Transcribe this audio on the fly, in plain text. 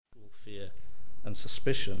and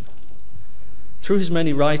suspicion. Through his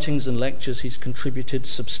many writings and lectures, he's contributed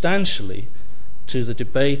substantially to the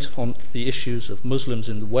debate on the issues of Muslims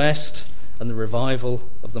in the West and the revival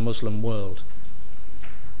of the Muslim world.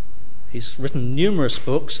 He's written numerous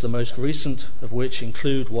books, the most recent of which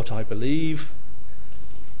include What I Believe,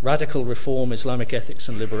 Radical Reform, Islamic Ethics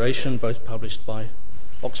and Liberation, both published by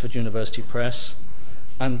Oxford University Press,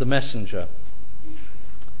 and The Messenger.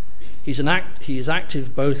 He is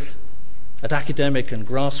active both at academic and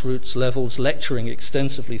grassroots levels, lecturing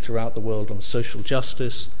extensively throughout the world on social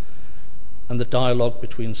justice and the dialogue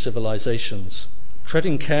between civilizations,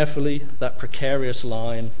 treading carefully that precarious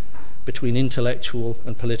line between intellectual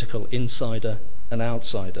and political insider and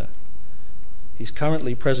outsider. He's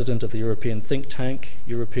currently president of the European think tank,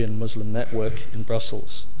 European Muslim Network in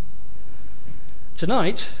Brussels.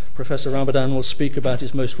 Tonight, Professor Ramadan will speak about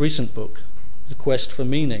his most recent book, The Quest for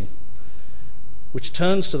Meaning, which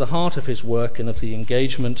turns to the heart of his work and of the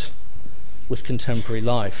engagement with contemporary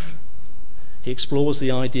life. He explores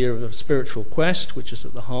the idea of a spiritual quest, which is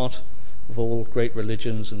at the heart of all great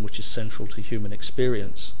religions and which is central to human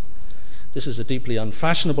experience. This is a deeply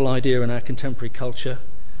unfashionable idea in our contemporary culture,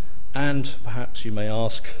 and perhaps you may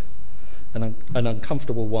ask, an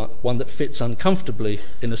uncomfortable one that fits uncomfortably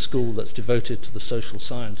in a school that's devoted to the social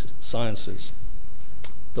sciences,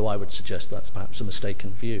 though I would suggest that's perhaps a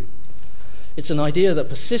mistaken view. It's an idea that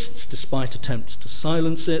persists despite attempts to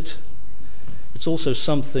silence it. It's also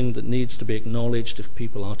something that needs to be acknowledged if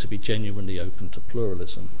people are to be genuinely open to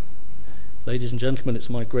pluralism. Ladies and gentlemen, it's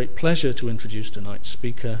my great pleasure to introduce tonight's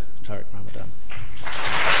speaker, Tariq Ramadan.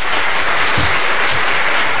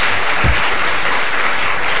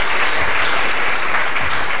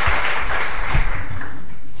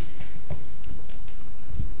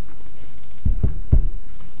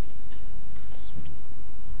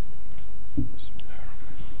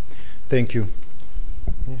 Thank you.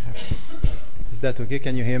 Is that okay?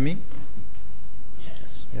 Can you hear me?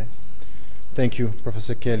 Yes. Yes. Thank you,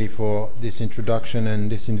 Professor Kelly, for this introduction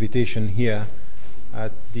and this invitation here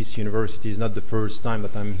at this university. It's not the first time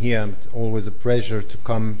that I'm here. It's always a pleasure to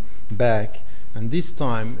come back. And this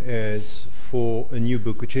time is for a new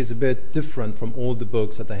book, which is a bit different from all the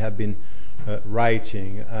books that I have been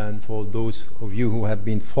writing. And for those of you who have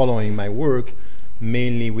been following my work,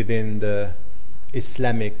 mainly within the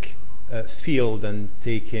Islamic field and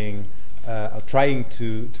trying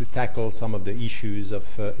to tackle some of the issues of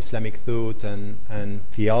Islamic thought and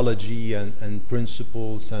theology and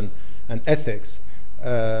principles and ethics.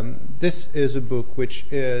 This is a book which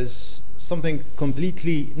is something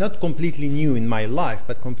not completely new in my life,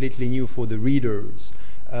 but completely new for the readers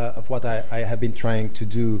of what I have been trying to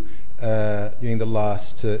do during the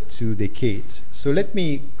last 2 decades. So let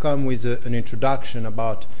me come with an introduction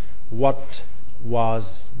about what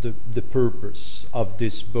was the purpose of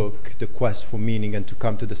this book, The Quest for Meaning, and to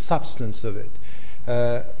come to the substance of it.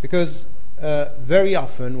 Because very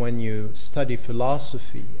often when you study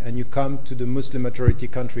philosophy and you come to the Muslim majority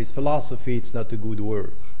countries, philosophy, it's not a good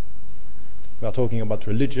word. We are talking about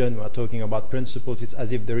religion, we are talking about principles. It's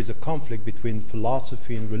as if there is a conflict between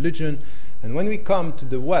philosophy and religion. And when we come to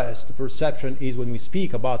the West, the perception is when we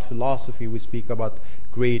speak about philosophy, we speak about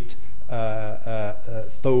great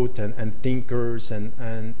thought and thinkers,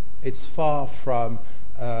 and it's far from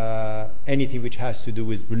anything which has to do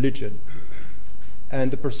with religion.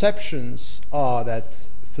 And the perceptions are that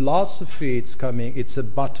philosophy, it's a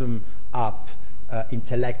bottom-up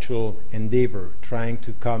intellectual endeavor, trying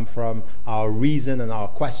to come from our reason and our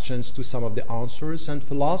questions to some of the answers. And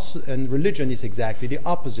philosophy and religion is exactly the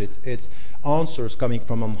opposite. It's answers coming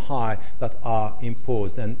from on high that are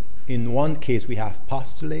imposed. And in one case we have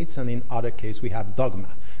postulates, and in other case we have dogma.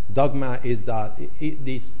 Dogma is that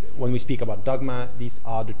when we speak about dogma, these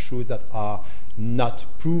are the truths that are not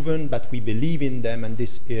proven, but we believe in them, and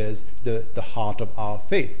this is the heart of our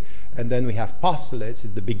faith. And then we have postulates,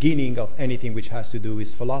 is the beginning of anything which has to do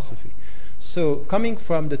with philosophy. So coming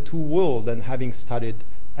from the two worlds and having studied,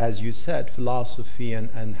 as you said, philosophy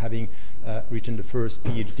and having written the first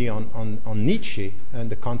PhD on Nietzsche and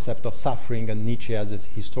the concept of suffering, and Nietzsche as a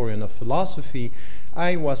historian of philosophy,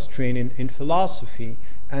 I was trained in philosophy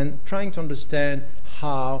and trying to understand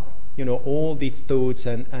how all these thoughts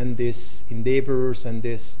and these endeavors and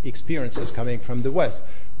these experiences coming from the West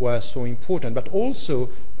were so important, but also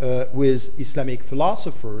with Islamic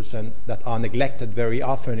philosophers, and that are neglected very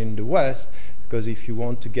often in the West, because if you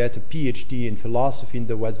want to get a PhD in philosophy in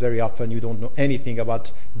the West, very often you don't know anything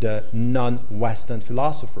about the non-Western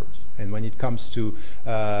philosophers. And when it comes to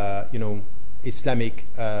Islamic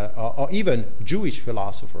or even Jewish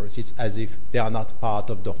philosophers, it's as if they are not part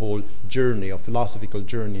of the whole journey, of philosophical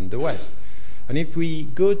journey in the West. And if we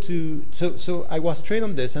go to, so I was trained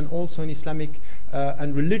on this, and also in Islamic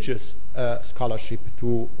and religious scholarship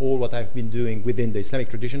through all what I've been doing within the Islamic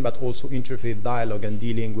tradition, but also interfaith dialogue and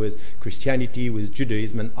dealing with Christianity, with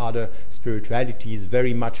Judaism and other spiritualities,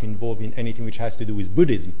 very much involved in anything which has to do with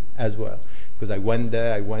Buddhism as well. Because I went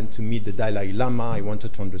there, I went to meet the Dalai Lama, I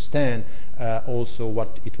wanted to understand also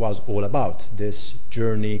what it was all about, this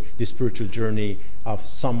journey, this spiritual journey of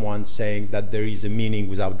someone saying that there is a meaning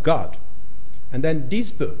without God. And then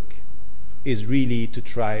this book is really to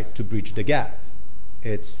try to bridge the gap.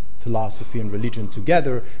 It's philosophy and religion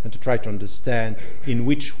together, and to try to understand in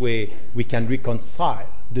which way we can reconcile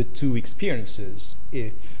the two experiences,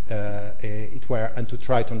 if it were, and to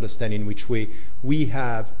try to understand in which way we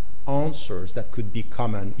have answers that could be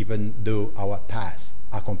common even though our paths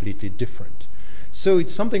are completely different. So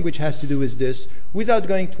it's something which has to do with this without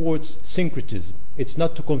going towards syncretism. It's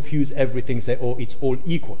not to confuse everything, say, oh, it's all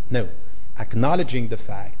equal. No. Acknowledging the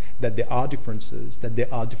fact that there are differences, that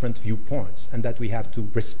there are different viewpoints, and that we have to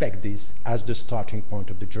respect this as the starting point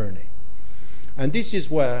of the journey. And this is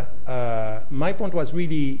where my point was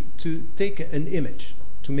really to take an image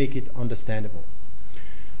to make it understandable.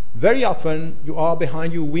 Very often you are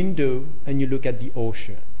behind your window and you look at the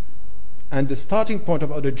ocean. And the starting point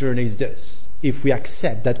of our journey is this. If we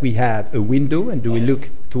accept that we have a window and do we look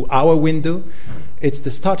through our window, it's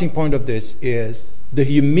the starting point of this is the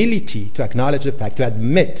humility to acknowledge the fact, to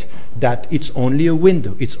admit that it's only a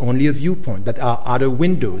window, it's only a viewpoint, that there are other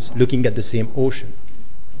windows looking at the same ocean.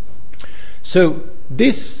 So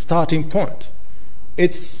this starting point,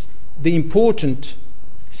 it's the important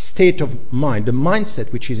state of mind, the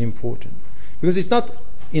mindset which is important. Because it's not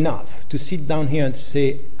enough to sit down here and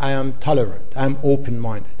say, I am tolerant, I am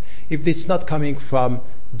open-minded, if it's not coming from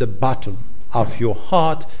the bottom of your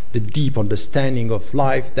heart, the deep understanding of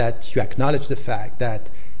life, that you acknowledge the fact that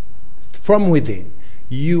from within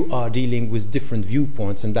you are dealing with different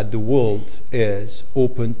viewpoints and that the world is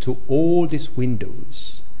open to all these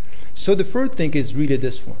windows. So the third thing is really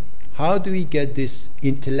this one. How do we get this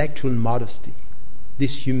intellectual modesty,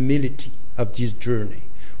 this humility of this journey,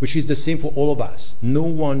 which is the same for all of us? No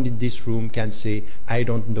one in this room can say, I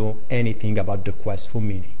don't know anything about the quest for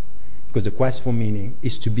meaning. Because the quest for meaning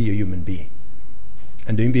is to be a human being.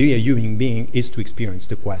 And to be a human being is to experience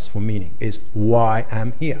the quest for meaning, is why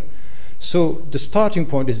I'm here. So the starting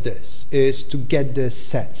point is this, is to get this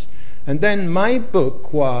sense. And then my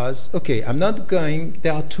book was, okay, I'm not going,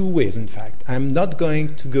 there are two ways in fact. I'm not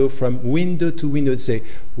going to go from window to window and say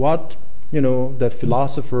what, the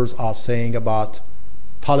philosophers are saying about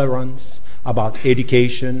tolerance, about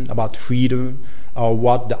education, about freedom, or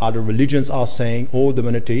what the other religions are saying, or the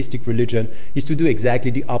monotheistic religion, is to do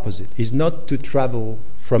exactly the opposite. Is not to travel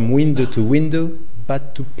from window to window,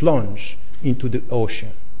 but to plunge into the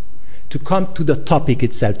ocean. To come to the topic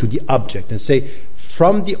itself, to the object, and say,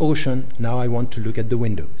 from the ocean, now I want to look at the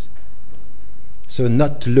windows. So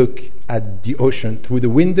not to look at the ocean through the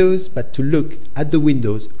windows, but to look at the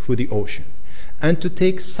windows through the ocean. And to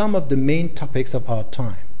take some of the main topics of our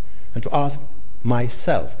time, and to ask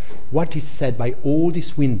myself, what is said by all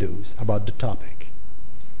these windows about the topic?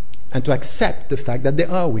 And to accept the fact that there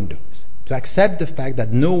are windows. To accept the fact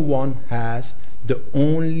that no one has the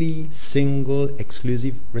only single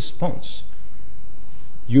exclusive response.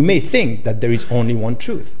 You may think that there is only one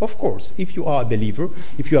truth. Of course, if you are a believer,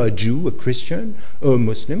 if you are a Jew, a Christian, or a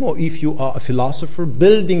Muslim, or if you are a philosopher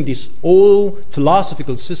building this whole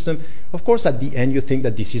philosophical system, of course at the end you think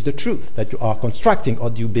that this is the truth that you are constructing or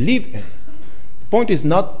you believe in. The point is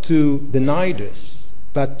not to deny this,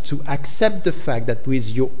 but to accept the fact that with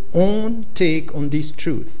your own take on this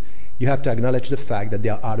truth, you have to acknowledge the fact that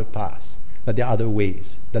there are other paths, that there are other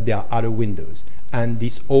ways, that there are other windows. And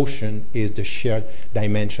this ocean is the shared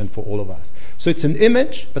dimension for all of us. So it's an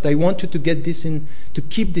image, but I want you to get this in, to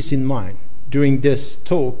keep this in mind during this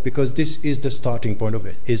talk, because this is the starting point of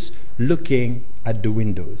it, is looking at the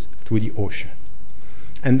windows through the ocean.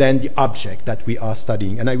 And then the object that we are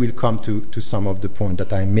studying, and I will come to some of the points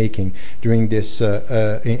that I'm making during this,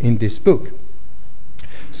 in this book.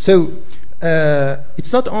 So,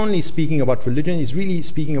 it's not only speaking about religion, it's really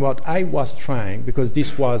speaking about, I was trying, because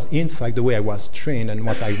this was in fact the way I was trained and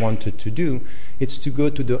what I wanted to do, it's to go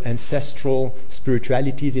to the ancestral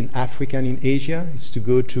spiritualities in Africa and in Asia, it's to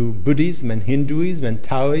go to Buddhism and Hinduism and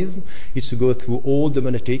Taoism, it's to go through all the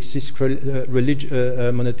monotheistic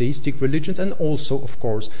religions, and also, of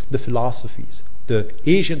course, the philosophies, the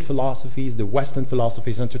Asian philosophies, the Western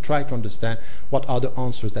philosophies, and to try to understand what are the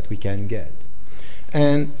answers that we can get.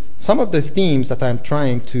 And some of the themes that I'm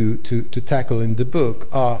trying to tackle in the book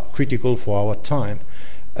are critical for our time.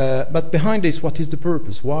 But behind this, what is the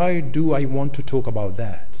purpose? Why do I want to talk about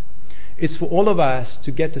that? It's for all of us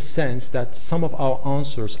to get a sense that some of our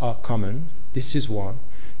answers are common. This is one.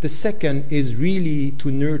 The second is really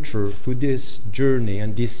to nurture through this journey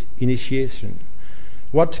and this initiation.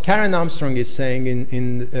 What Karen Armstrong is saying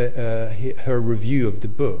in her review of the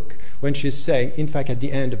book, when she's saying, in fact, at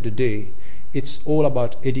the end of the day, it's all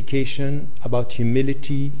about education, about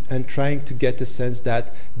humility, and trying to get a sense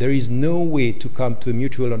that there is no way to come to a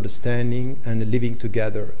mutual understanding and a living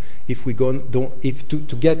together if we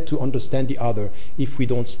to get to understand the other if we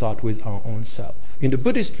don't start with our own self. In the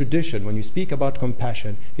Buddhist tradition, when you speak about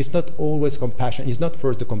compassion, it's not always compassion. It's not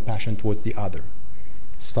first the compassion towards the other.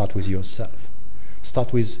 Start with yourself.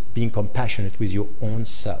 Start with being compassionate with your own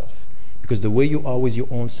self, because the way you are with your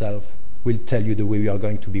own self will tell you the way you are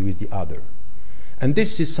going to be with the other. And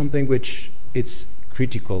this is something which is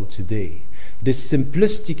critical today. This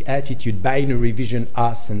simplistic attitude, binary vision,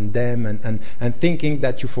 us and them, and thinking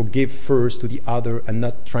that you forgive first to the other and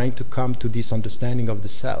not trying to come to this understanding of the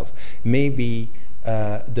self, may be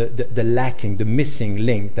the lacking, the missing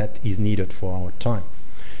link that is needed for our time.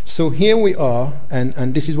 So here we are,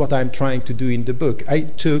 and this is what I'm trying to do in the book. I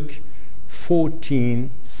took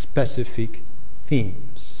 14 specific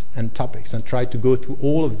themes and topics and tried to go through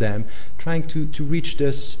all of them, trying to reach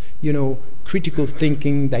this, critical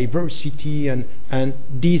thinking, diversity, and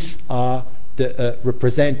these are the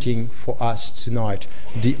representing for us tonight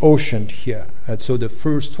the ocean here. And so the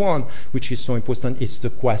first one, which is so important, is the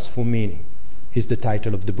quest for meaning, is the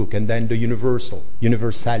title of the book. And then the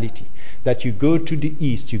universality, that you go to the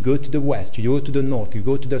east, you go to the west, you go to the north, you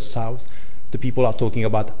go to the south, the people are talking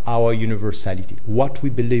about our universality. What we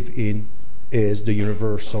believe in is the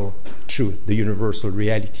universal truth, the universal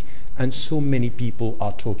reality. And so many people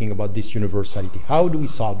are talking about this universality. How do we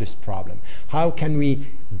solve this problem? How can we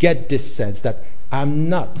get this sense that I'm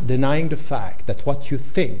not denying the fact that what you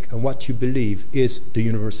think and what you believe is the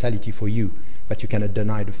universality for you, but you cannot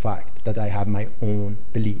deny the fact that I have my own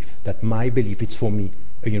belief, that my belief is for me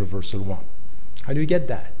a universal one. How do you get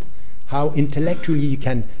that? How intellectually you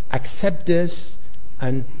can accept this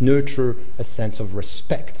and nurture a sense of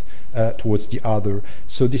respect towards the other.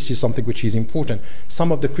 So this is something which is important. Some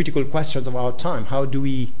of the critical questions of our time: how do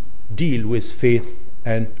we deal with faith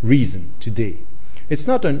and reason today? It's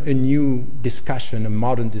not a new discussion, a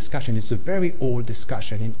modern discussion. It's a very old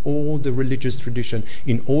discussion in all the religious tradition,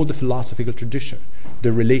 in all the philosophical tradition,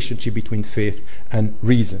 the relationship between faith and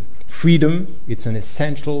reason. Freedom, it's an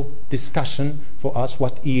essential discussion for us.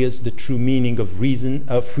 What is the true meaning of reason,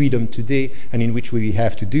 of freedom today, and in which way we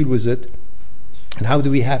have to deal with it? And how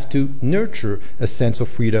do we have to nurture a sense of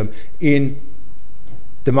freedom in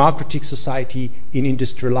democratic society, in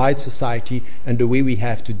industrialized society, and the way we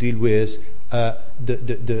have to deal with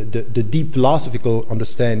the deep philosophical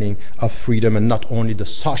understanding of freedom, and not only the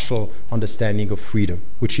social understanding of freedom,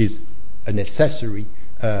 which is a necessary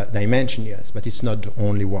dimension, yes, but it's not the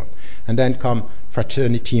only one. And then come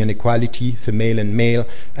fraternity and equality, female and male,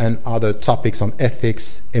 and other topics on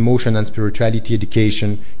ethics, emotion and spirituality,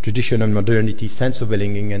 education, tradition and modernity, sense of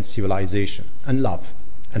belonging and civilization, and love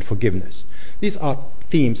and forgiveness. These are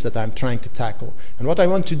themes that I'm trying to tackle. And what I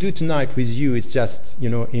want to do tonight with you is just,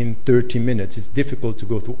 in 30 minutes. It's difficult to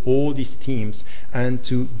go through all these themes and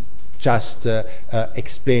to just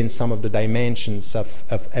explain some of the dimensions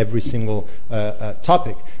of every single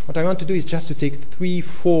topic. What I want to do is just to take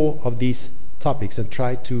 3-4 of these topics and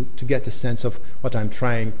try to get a sense of what I'm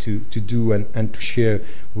trying to do and to share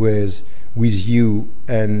with you,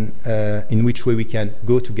 and in which way we can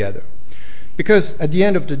go together. Because at the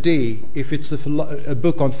end of the day, if it's a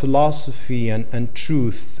book on philosophy and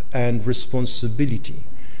truth and responsibility,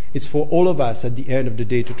 it's for all of us at the end of the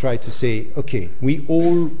day to try to say, okay, we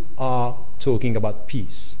all are talking about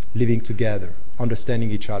peace, living together,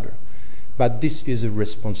 understanding each other. But this is a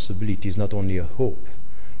responsibility, it's not only a hope.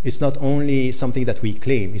 It's not only something that we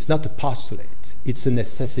claim, it's not a postulate, it's a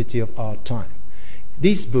necessity of our time.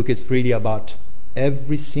 This book is really about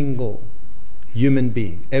every single human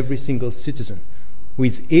being, every single citizen who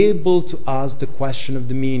is able to ask the question of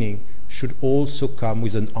the meaning should also come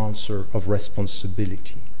with an answer of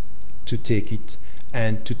responsibility, to take it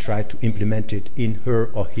and to try to implement it in her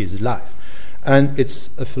or his life. And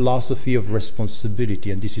it's a philosophy of responsibility,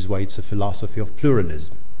 and this is why it's a philosophy of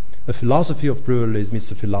pluralism. A philosophy of pluralism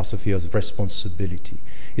is a philosophy of responsibility.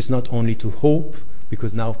 It's not only to hope,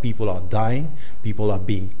 because now people are dying, people are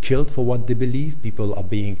being killed for what they believe, people are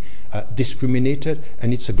being discriminated,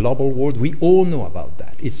 and it's a global world. We all know about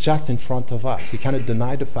that. It's just in front of us. We cannot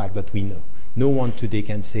deny the fact that we know. No one today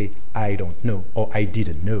can say, I don't know, or I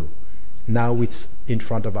didn't know. Now it's in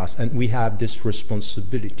front of us, and we have this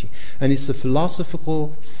responsibility. And it's a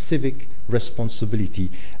philosophical, civic responsibility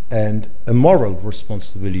and a moral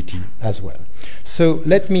responsibility as well. So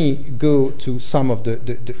let me go to some of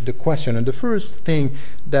the question. And the first thing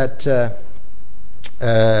that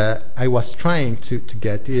I was trying to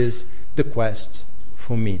get is the quest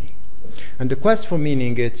for meaning. And the quest for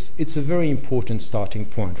meaning, it's a very important starting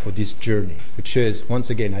point for this journey, which is, once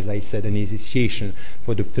again, as I said, an initiation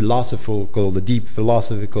for the philosophical, the deep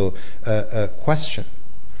philosophical question.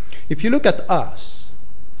 If you look at us,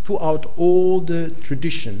 throughout all the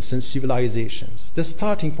traditions and civilizations, the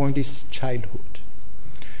starting point is childhood.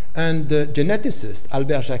 And the geneticist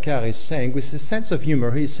Albert Jacquard is saying, with a sense of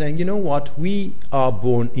humor, he's saying, you know what, we are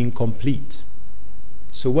born incomplete.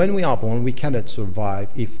 So when we are born, we cannot survive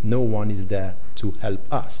if no one is there to help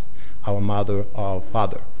us, our mother, our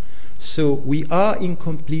father. So we are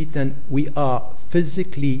incomplete, and we are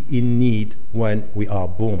physically in need when we are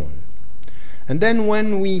born. And then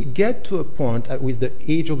when we get to a point with the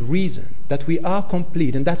age of reason that we are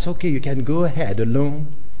complete, and that's okay, you can go ahead alone,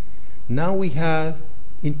 now we have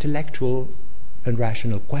intellectual and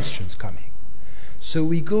rational questions coming. So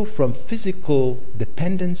we go from physical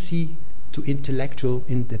dependency to intellectual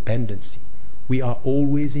independency. We are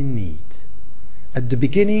always in need. At the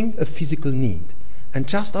beginning, a physical need. And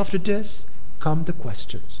just after this, come the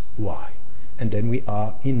questions. Why? And then we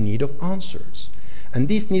are in need of answers. And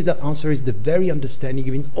this need of answer is the very understanding,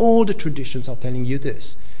 even all the traditions are telling you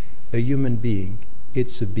this. A human being,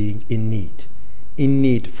 it's a being in need. In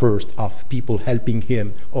need first of people helping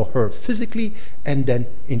him or her physically, and then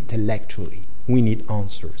intellectually. We need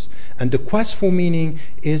answers. And the quest for meaning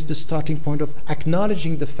is the starting point of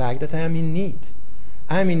acknowledging the fact that I am in need.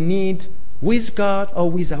 I am in need with God or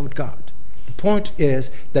without God. The point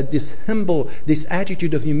is that this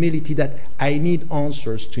attitude of humility, that I need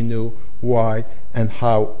answers to know why and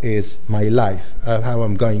how is my life, how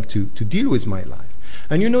I'm going to deal with my life.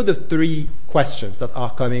 And you know the three questions that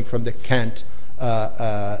are coming from the Kant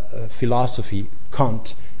philosophy.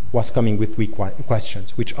 Kant was coming with three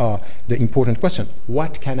questions, which are the important question.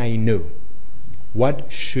 What can I know?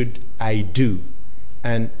 What should I do?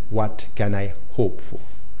 And what can I hope for?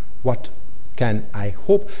 What can I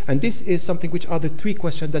hope? And this is something which are the three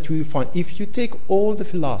questions that we will find. If you take all the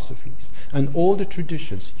philosophies and all the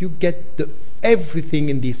traditions, you get everything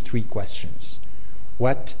in these three questions.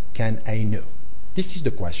 What can I know? This is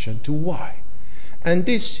the question to why. And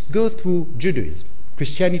this goes through Judaism,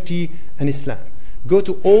 Christianity, and Islam. Go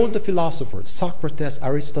to all the philosophers, Socrates,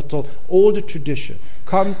 Aristotle, all the tradition.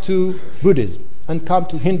 Come to Buddhism and come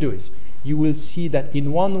to Hinduism. You will see that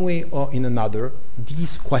in one way or in another,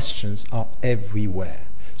 these questions are everywhere.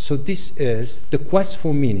 So this is the quest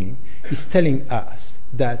for meaning, is telling us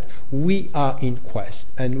that we are in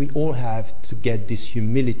quest, and we all have to get this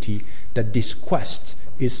humility that this quest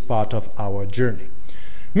is part of our journey.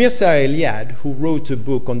 Mircea Eliade, who wrote a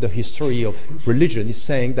book on the history of religion, is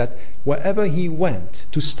saying that wherever he went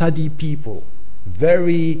to study people,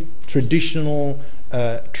 very traditional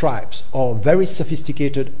tribes or very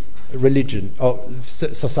sophisticated religion or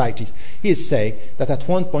societies, he is saying that at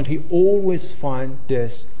one point he always finds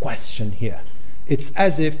this question here. It's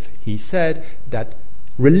as if he said that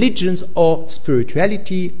religions or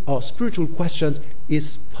spirituality or spiritual questions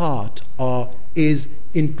is part or is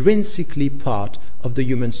intrinsically part of the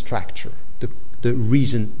human structure, the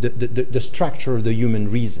reason, the structure of the human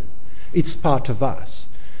reason. It's part of us.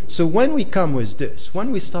 So when we come with this,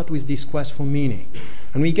 when we start with this quest for meaning,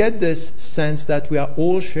 and we get this sense that we are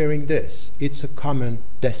all sharing this, it's a common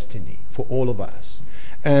destiny for all of us.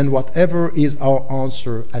 And whatever is our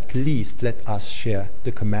answer, at least let us share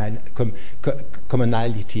the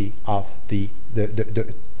commonality of the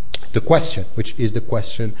question, which is the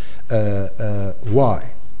question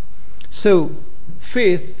why. So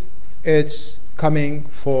faith, it's coming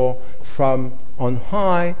from on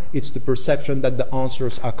high. It's the perception that the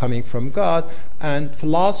answers are coming from God. And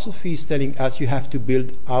philosophy is telling us you have to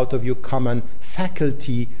build out of your common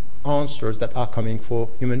faculty answers that are coming for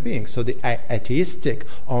human beings. So the atheistic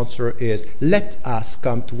answer is, let us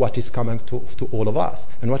come to what is coming to all of us.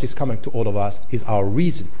 And what is coming to all of us is our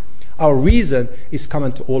reason. Our reason is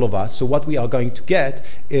common to all of us. So what we are going to get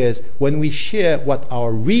is, when we share what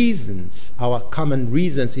our reasons, our common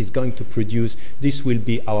reasons is going to produce, this will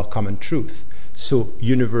be our common truth. So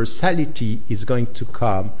universality is going to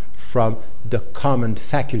come from the common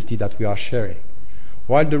faculty that we are sharing.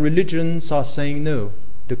 While the religions are saying no,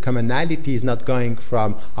 the commonality is not going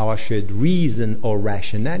from our shared reason or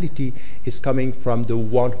rationality, it's coming from the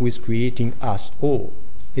one who is creating us all.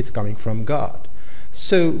 It's coming from God.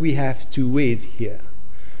 So we have two ways here.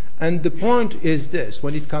 And the point is this: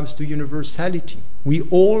 when it comes to universality, we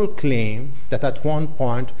all claim that at one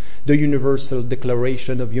point the Universal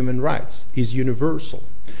Declaration of Human Rights is universal.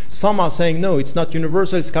 Some are saying, no, it's not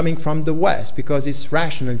universal, it's coming from the West because it's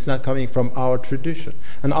rational, it's not coming from our tradition.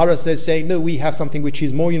 And others are saying, no, we have something which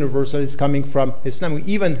is more universal, it's coming from Islam. We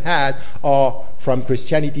even had, or from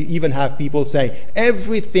Christianity, even have people saying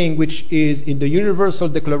everything which is in the Universal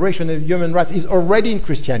Declaration of Human Rights is already in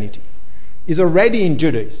Christianity, is already in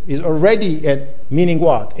Judaism, is already in, meaning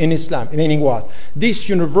what? In Islam, meaning what? This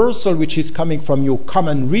universal which is coming from your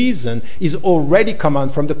common reason is already coming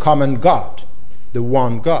from the common God, the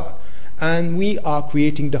one God. And we are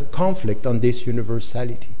creating the conflict on this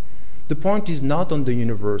universality. The point is not on the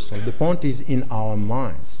universal, the point is in our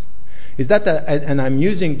minds. Is that, and I'm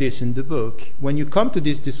using this in the book, when you come to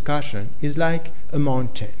this discussion, it's like a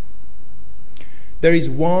mountain. There is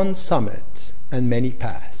one summit and many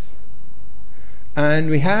paths. And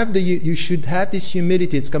we have you should have this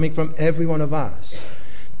humility, it's coming from every one of us,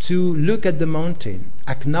 to look at the mountain,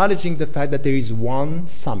 acknowledging the fact that there is one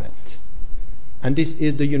summit. And this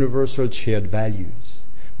is the universal shared values.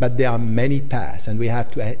 But there are many paths, and we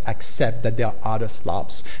have to accept that there are other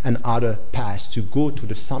slopes and other paths to go to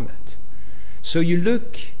the summit. So you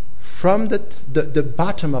look from the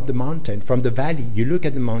bottom of the mountain, from the valley, you look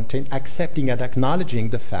at the mountain, accepting and acknowledging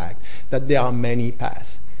the fact that there are many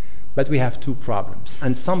paths. But we have two problems.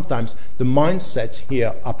 And sometimes the mindsets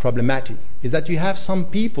here are problematic. Is that you have some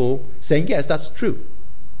people saying, yes, that's true.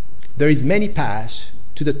 There is many paths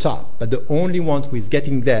to the top, but the only one who is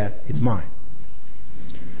getting there is mine.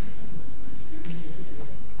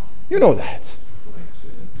 You know that.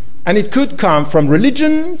 And it could come from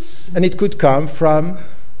religions, and it could come from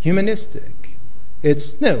humanistic.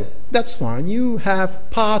 It's, no, that's fine. You have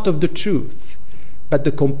part of the truth. But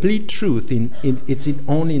the complete truth, it's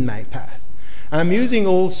only in my path. I'm using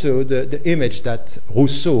also the image that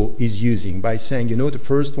Rousseau is using by saying, you know, the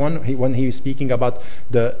first one, when he was speaking about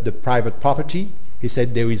the private property, he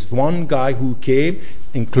said there is one guy who came,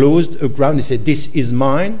 enclosed a ground, he said, this is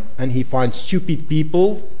mine, and he finds stupid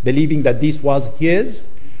people believing that this was his,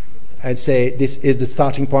 and say this is the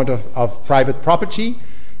starting point of private property.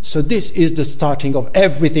 So this is the starting of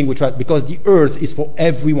everything, because the earth is for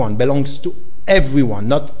everyone, belongs to everyone,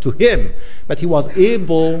 not to him. But he was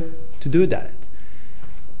able to do that.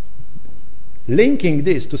 Linking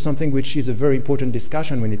this to something which is a very important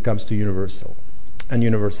discussion when it comes to universal and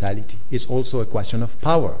universality is also a question of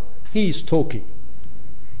power. He is talking.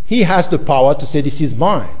 He has the power to say this is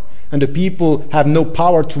mine, and the people have no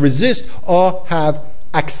power to resist or are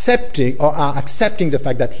accepting the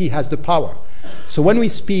fact that he has the power. So when we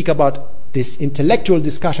speak about this intellectual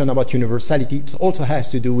discussion about universality, it also has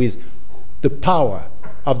to do with the power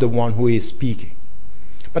of the one who is speaking.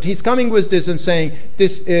 But he's coming with this and saying,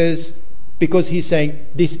 this is, because he's saying,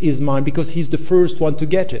 this is mine, because he's the first one to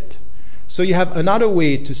get it. So you have another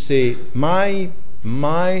way to say, my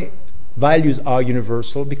values are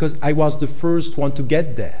universal because I was the first one to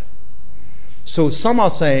get there. So some are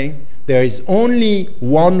saying, there is only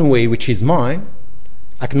one way which is mine,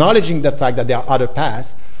 acknowledging the fact that there are other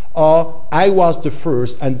paths, or I was the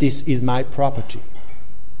first and this is my property.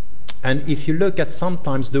 And if you look at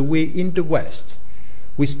sometimes the way in the West,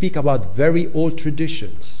 we speak about very old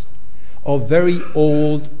traditions, or very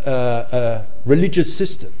old religious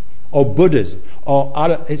system, or Buddhism, or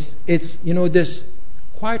other. It's you know, this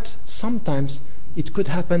quite sometimes it could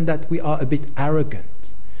happen that we are a bit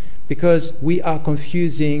arrogant, because we are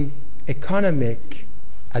confusing economic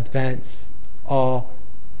advance or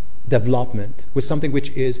development with something which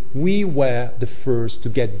is, we were the first to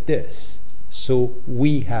get this. So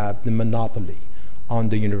we have the monopoly on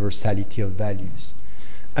the universality of values.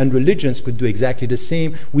 And religions could do exactly the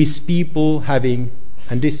same, with people having,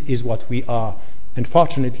 and this is what we are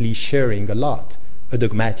unfortunately sharing a lot, a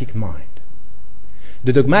dogmatic mind.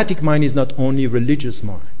 The dogmatic mind is not only a religious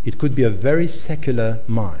mind, it could be a very secular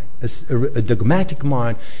mind. A dogmatic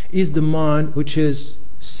mind is the mind which is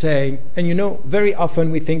saying, and you know, very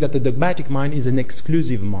often we think that the dogmatic mind is an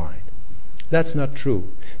exclusive mind. That's not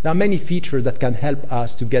true. There are many features that can help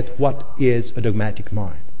us to get what is a dogmatic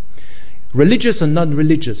mind. Religious and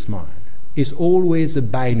non-religious mind is always a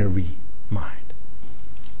binary mind.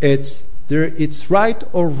 It's right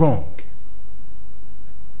or wrong.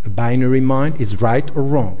 A binary mind is right or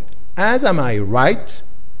wrong. As am I right,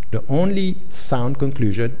 the only sound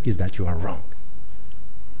conclusion is that you are wrong.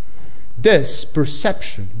 This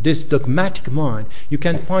perception, this dogmatic mind, you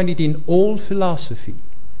can find it in all philosophy,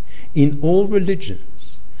 in all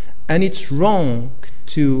religions. And it's wrong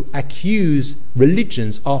to accuse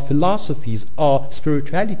religions or philosophies or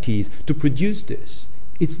spiritualities to produce this.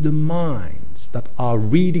 It's the minds that are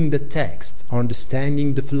reading the text,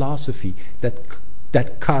 understanding the philosophy,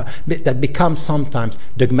 that become sometimes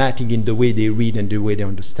dogmatic in the way they read and the way they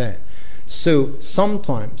understand. So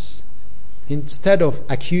sometimes, instead of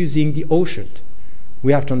accusing the ocean,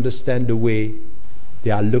 we have to understand the way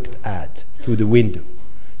they are looked at through the window.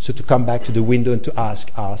 So to come back to the window and to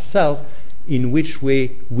ask ourselves in which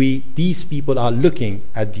way these people are looking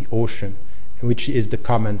at the ocean, which is the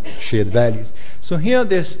common shared values. So here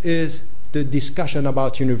this is the discussion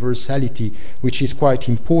about universality, which is quite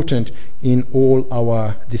important in all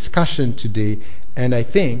our discussion today. And I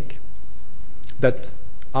think that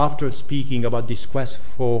after speaking about this quest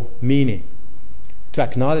for meaning, to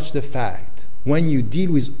acknowledge the fact, when you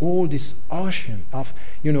deal with all this ocean of,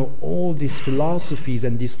 all these philosophies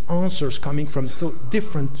and these answers coming from so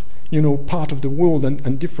different, part of the world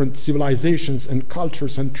and different civilizations and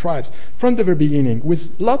cultures and tribes from the very beginning,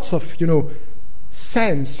 with lots of,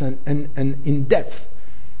 sense and in depth,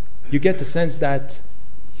 you get the sense that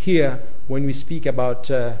here, when we speak about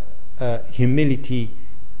humility,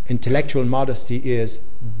 intellectual modesty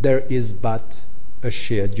there is but a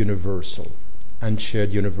shared universal and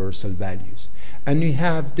shared universal values. And we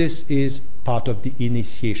have, this is part of the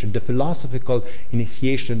initiation, the philosophical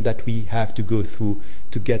initiation that we have to go through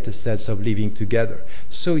to get a sense of living together.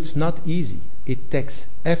 So it's not easy. It takes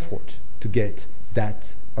effort to get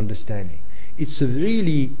that understanding. It's a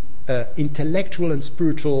really intellectual and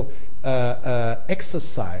spiritual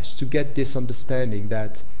exercise to get this understanding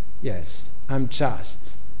that, yes, I'm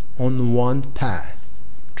just on one path,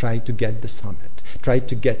 trying to get the summit, trying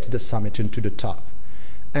to get to the summit and to the top.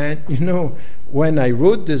 And when I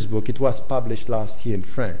wrote this book, it was published last year in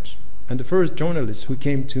French. And the first journalist who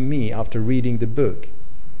came to me after reading the book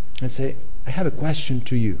and said, I have a question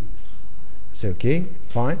to you. I said, okay,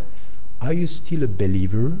 fine. Are you still a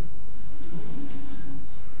believer?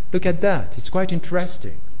 Look at that. It's quite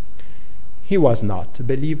interesting. He was not a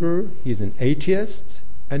believer. He's an atheist.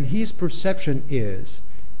 And his perception is,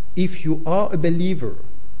 if you are a believer,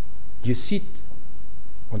 you sit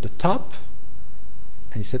on the top.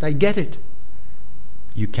 And he said, I get it.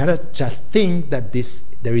 You cannot just think that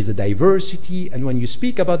there is a diversity, and when you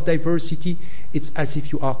speak about diversity, it's as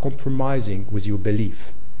if you are compromising with your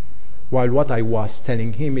belief. While what I was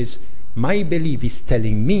telling him is, my belief is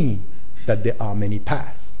telling me that there are many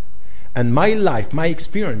paths. And my life, my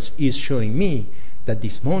experience is showing me that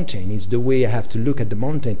this mountain is the way I have to look at the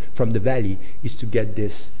mountain from the valley, is to get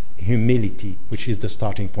this humility, which is the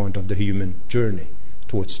starting point of the human journey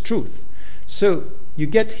towards truth. So you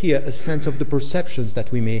get here a sense of the perceptions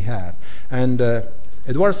that we may have. And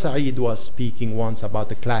Edward Said was speaking once about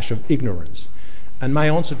the clash of ignorance. And my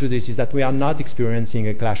answer to this is that we are not experiencing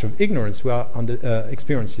a clash of ignorance. We are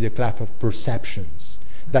experiencing a clash of perceptions,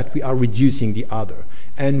 that we are reducing the other.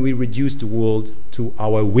 And we reduce the world to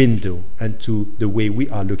our window and to the way we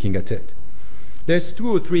are looking at it. There's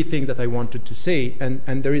 2 or 3 things that I wanted to say,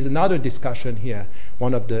 and there is another discussion here.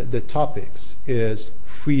 One of the topics is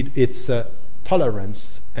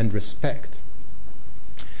tolerance and respect.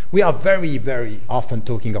 We are very, very often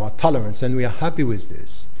talking about tolerance, and we are happy with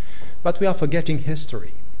this. But we are forgetting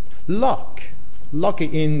history. Locke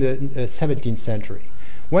in the 17th century,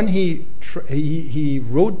 when he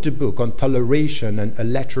wrote the book on toleration and a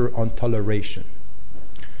letter on toleration,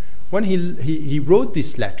 when he wrote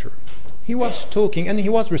this letter, he was talking, and he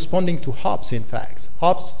was responding to Hobbes, in fact.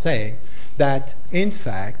 Hobbes saying that, in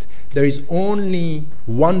fact, there is only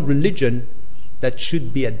one religion that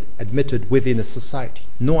should be admitted within a society,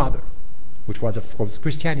 no other, which was, of course,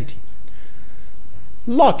 Christianity.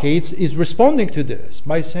 Locke is responding to this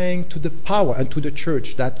by saying to the power and to the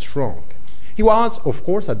church, that's wrong. He was, of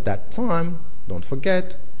course, at that time, don't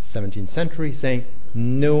forget, 17th century, saying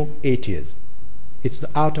no atheism. It's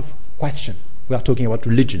out of question. We are talking about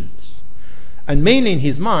religions. And mainly in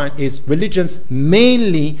his mind is religions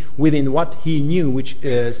mainly within what he knew, which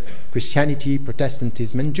is Christianity,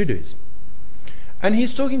 Protestantism, and Judaism. And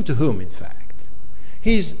he's talking to whom, in fact?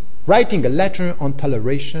 He's writing a letter on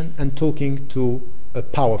toleration and talking to a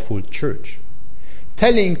powerful church,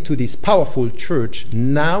 telling to this powerful church,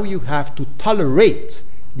 now you have to tolerate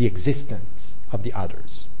the existence of the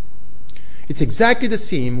others. It's exactly the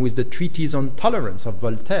same with the treatise on tolerance of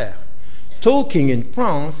Voltaire, talking in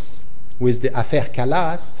France with the Affaire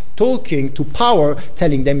Calas, talking to power,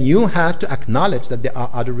 telling them you have to acknowledge that there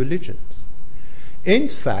are other religions. In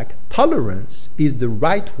fact, tolerance is the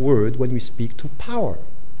right word when we speak to power.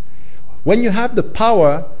 When you have the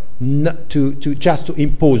power to just to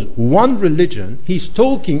impose one religion, he's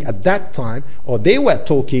talking at that time, or they were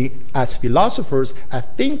talking as philosophers, as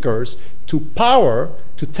thinkers, to power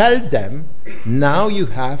to tell them, now you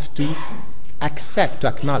have to accept, to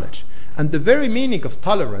acknowledge. And the very meaning of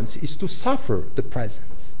tolerance is to suffer the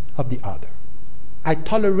presence of the other. I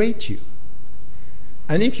tolerate you.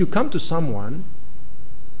 And if you come to someone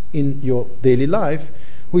in your daily life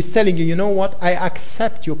who is telling you, you know what, I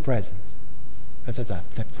accept your presence. I says,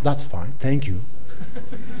 that's fine, thank you.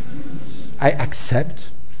 I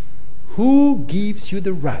accept. Who gives you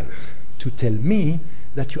the right to tell me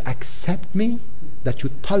that you accept me, that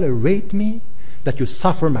you tolerate me, that you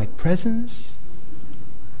suffer my presence?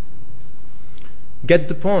 Get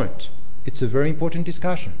the point. It's a very important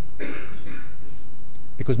discussion.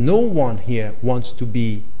 Because no one here wants to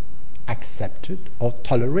be accepted or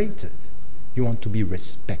tolerated. You want to be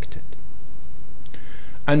respected.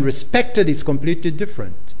 And respected is completely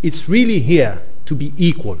different. It's really here to be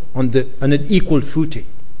equal, on an equal footing.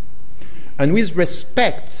 And with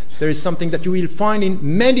respect, there is something that you will find in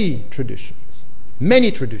many traditions.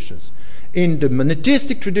 In the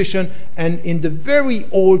monistic tradition and in the very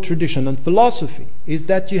old tradition and philosophy, is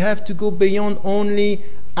that you have to go beyond only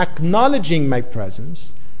acknowledging my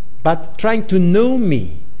presence, but trying to know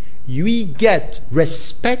me. We get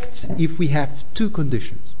respect if we have two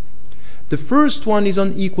conditions. The first one is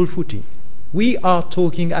on equal footing. We are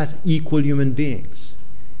talking as equal human beings.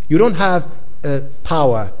 You don't have a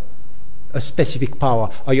power, a specific power,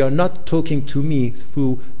 or you're not talking to me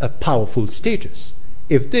through a powerful status.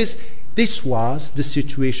 If this was the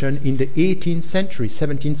situation in the 18th century,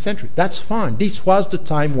 17th century, that's fine. This was the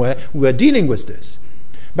time where we were dealing with this.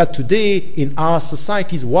 But today, in our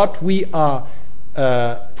societies, what we are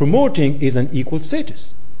promoting is an equal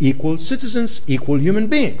status. Equal citizens, equal human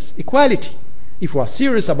beings, equality. If we are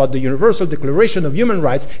serious about the Universal Declaration of Human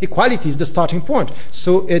Rights, equality is the starting point.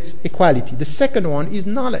 So it's equality. The second one is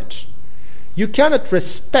knowledge. You cannot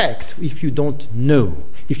respect if you don't know,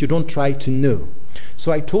 if you don't try to know.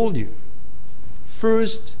 So I told you,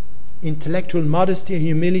 first, intellectual modesty and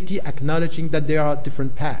humility, acknowledging that there are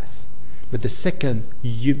different paths. But the second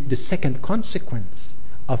consequence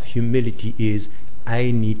of humility is, I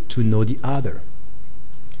need to know the other.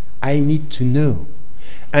 I need to know.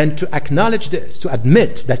 And to acknowledge this, to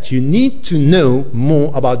admit that you need to know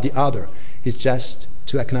more about the other, is just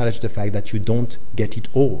to acknowledge the fact that you don't get it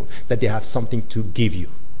all, that they have something to give you.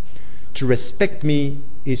 To respect me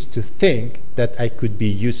is to think that I could be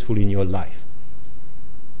useful in your life.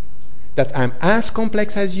 That I'm as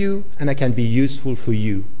complex as you, and I can be useful for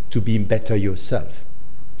you to be better yourself.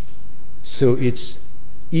 So it's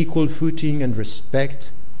equal footing and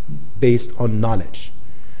respect based on knowledge.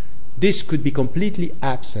 This could be completely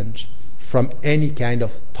absent from any kind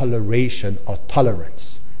of toleration or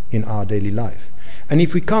tolerance in our daily life. And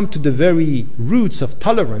if we come to the very roots of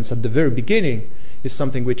tolerance at the very beginning, is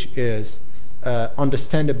something which is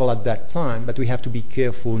understandable at that time, but we have to be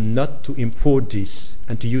careful not to import this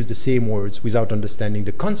and to use the same words without understanding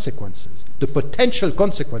the consequences, the potential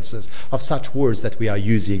consequences of such words that we are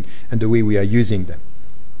using and the way we are using them.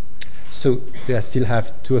 So I still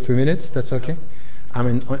have 2 or 3 minutes, that's okay? I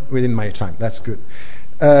mean, within my time, that's good.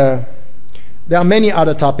 There are many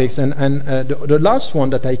other topics, and the last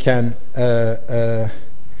one that I can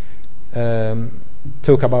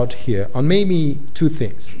talk about here, on maybe 2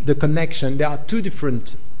 things. The connection, there are 2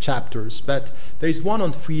 different chapters, but there is one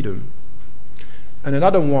on freedom and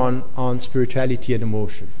another one on spirituality and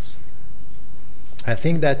emotions. I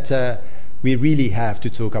think that we really have to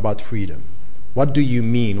talk about freedom. What do you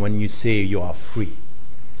mean when you say you are free?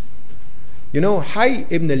 You know, Hayy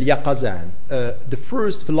ibn al-Yaqazan, the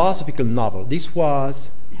first philosophical novel, this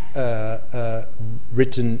was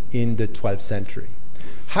written in the 12th century.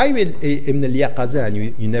 Hayy ibn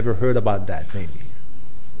al-Yaqazan, you never heard about that, maybe.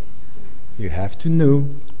 You have to know.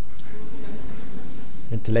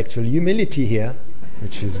 Intellectual humility here,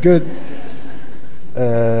 which is good.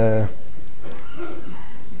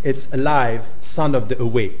 It's Alive, Son of the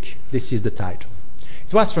Awake. This is the title.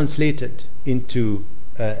 It was translated into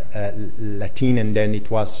Latin, and then it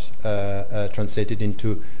was translated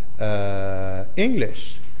into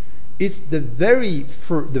English. It's the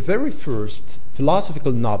very first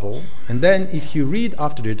philosophical novel, and then if you read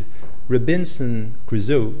after it Robinson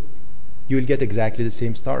Crusoe, you will get exactly the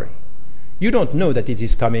same story. You don't know that it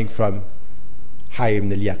is coming from Hayy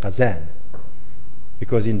ibn al-Yaqazan,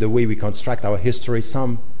 because in the way we construct our history,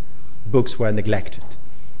 some books were neglected.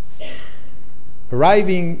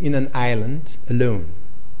 Arriving in an island alone,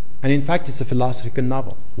 and in fact it's a philosophical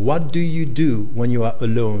novel. What do you do when you are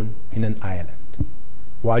alone in an island?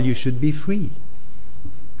 While you should be free.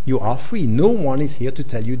 You are free. No one is here to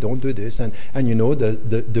tell you don't do this. And you know,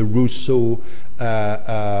 the Rousseau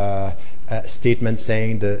statement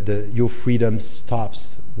saying your freedom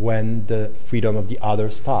stops when the freedom of the other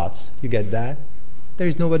starts. You get that? There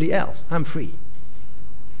is nobody else. I'm free.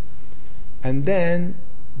 And then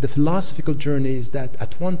the philosophical journey is that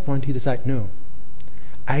at one point he decides, no,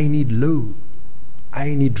 I need law.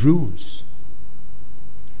 I need rules.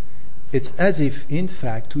 It's as if, in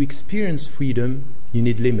fact, to experience freedom, you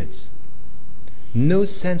need limits. No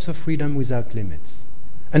sense of freedom without limits.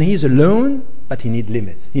 And he's alone, but he needs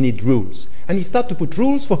limits. He needs rules. And he starts to put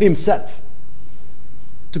rules for himself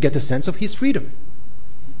to get a sense of his freedom.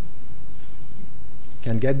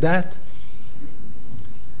 Can get that?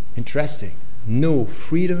 Interesting. No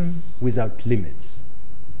freedom without limits.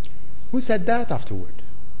 Who said that afterward?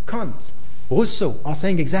 Kant. Rousseau are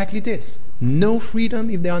saying exactly this. No freedom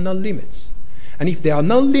if there are no limits. And if there are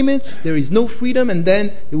no limits, there is no freedom, and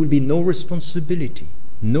then there will be no responsibility.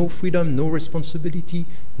 No freedom, no responsibility,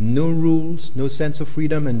 no rules, no sense of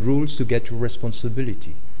freedom and rules to get your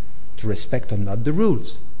responsibility. To respect or not the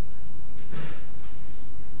rules.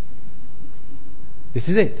 This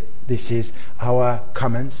is it. This is our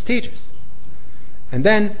common status. And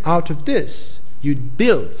then out of this, you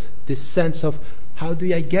build this sense of, how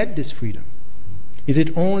do I get this freedom? Is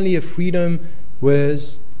it only a freedom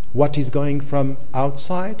with what is going from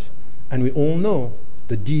outside? And we all know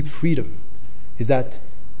the deep freedom is that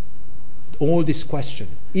all this question,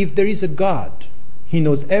 if there is a God, he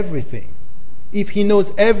knows everything. If he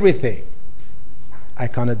knows everything, I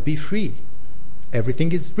cannot be free.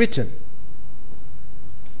 Everything is written.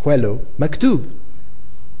 Coelho, Maktub.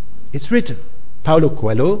 It's written. Paulo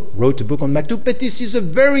Coelho wrote a book on Maktub, but this is a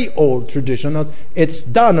very old tradition. It's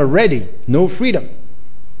done already. No freedom.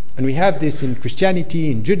 And we have this in Christianity,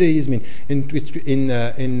 in Judaism,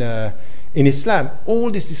 in Islam. All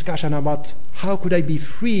this discussion about how could I be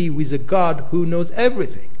free with a God who knows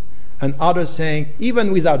everything. And others saying,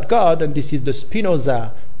 even without God, and this is the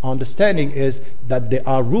Spinoza understanding, is that there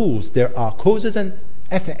are rules, there are causes and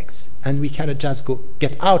effects, and we cannot just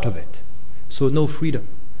get out of it. So no freedom.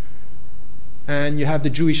 And you have the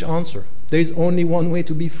Jewish answer. There is only one way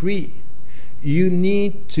to be free. Your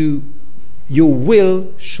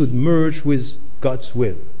will should merge with God's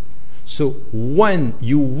will. So when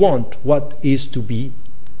you want what is to be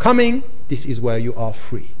coming, this is where you are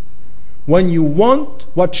free. When you want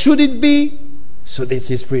what should it be, so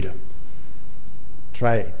this is freedom.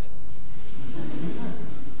 Try it.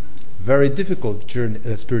 Very difficult journey,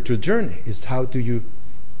 spiritual journey is how do you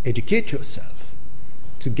educate yourself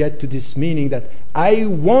to get to this meaning that I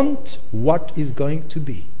want what is going to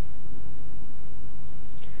be.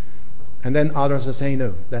 And then others are saying,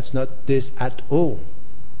 no, that's not this at all.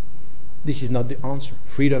 This is not the answer.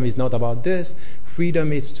 Freedom is not about this.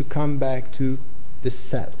 Freedom is to come back to the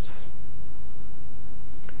self.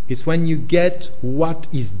 It's when you get what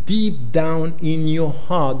is deep down in your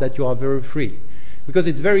heart that you are very free. Because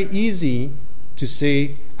it's very easy to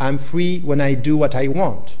say, I'm free when I do what I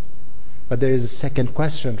want. But there is a second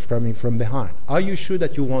question coming from behind. Are you sure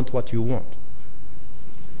that you want what you want?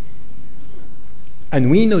 And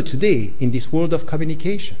we know today, in this world of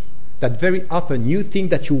communication, that very often you think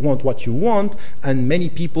that you want what you want, and many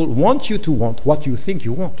people want you to want what you think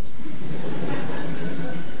you want.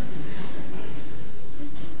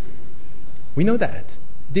 We know that.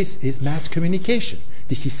 This is mass communication.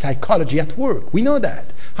 This is psychology at work. We know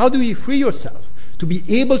that. How do you free yourself to be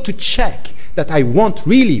able to check that I want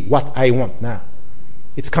really what I want now?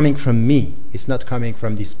 It's coming from me. It's not coming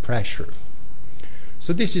from this pressure.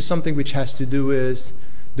 So this is something which has to do with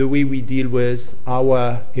the way we deal with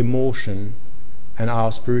our emotion and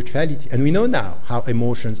our spirituality. And we know now how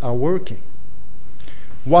emotions are working.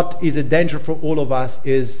 What is a danger for all of us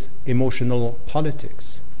is emotional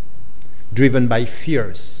politics, driven by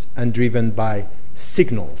fears and driven by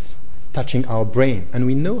signals touching our brain. And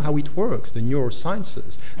we know how it works, the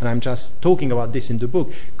neurosciences. And I'm just talking about this in the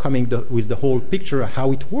book, coming with the whole picture of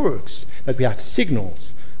how it works, that we have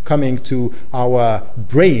signals coming to our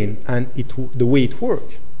brain and the way it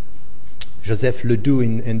works. Joseph Ledoux,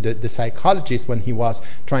 in the psychologist, when he was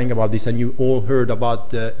trying about this, and you all heard about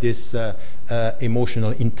this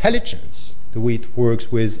emotional intelligence, the way it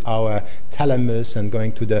works with our thalamus and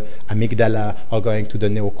going to the amygdala or going to the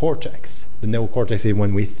neocortex. The neocortex is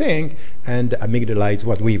when we think, and the amygdala is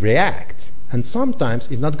what we react. And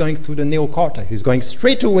sometimes it's not going to the neocortex, it's going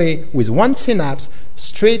straight away with one synapse,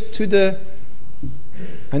 straight to the...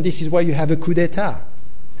 And this is why you have a coup d'etat.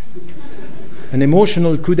 An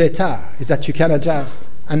emotional coup d'etat is that you cannot just...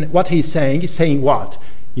 And what he's saying what?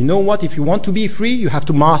 You know what? If you want to be free, you have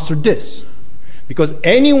to master this. Because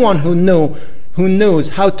anyone who knows who knows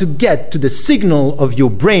how to get to the signal of your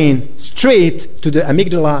brain straight to the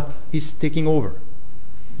amygdala is taking over.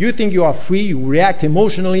 You think you are free, you react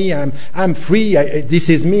emotionally, I'm free, this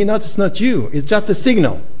is me. No, it's not you, it's just a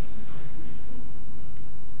signal.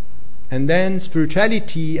 And then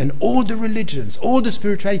spirituality and all the religions, all the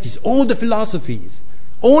spiritualities, all the philosophies,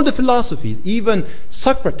 even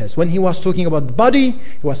Socrates, when he was talking about the body,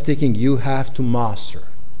 he was taking, you have to master.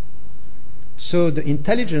 So the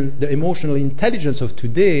intelligence, the emotional intelligence of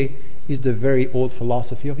today is the very old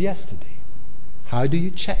philosophy of yesterday. How do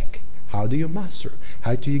you check? How do you master?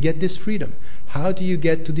 How do you get this freedom? How do you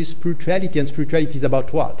get to this spirituality? And spirituality is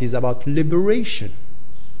about what? It's about liberation.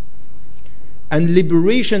 And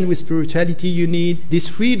liberation with spirituality, you need this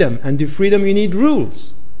freedom. And the freedom, you need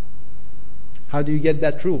rules. How do you get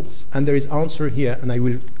that rules? And there is answer here, and I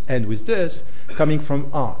will end with this, coming from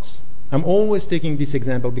arts. I'm always taking this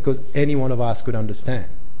example because any one of us could understand.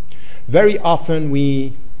 Very often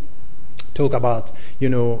we talk about,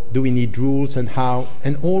 do we need rules and how,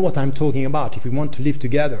 and all what I'm talking about, if we want to live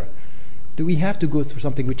together, do we have to go through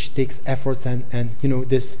something which takes efforts and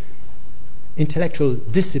this intellectual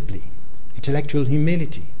discipline, intellectual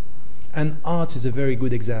humility. And arts is a very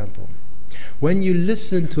good example. When you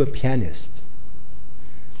listen to a pianist,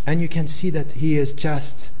 and you can see that he is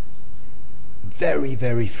just very,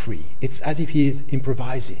 very free. It's as if he is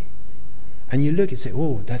improvising. And you look and say,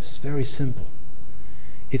 oh, that's very simple.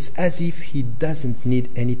 It's as if he doesn't need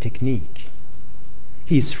any technique.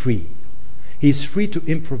 He's free. He's free to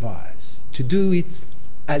improvise, to do it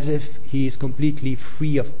as if he is completely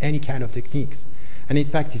free of any kind of techniques. And in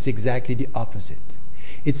fact, it's exactly the opposite.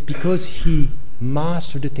 It's because he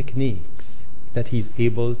mastered the techniques that he's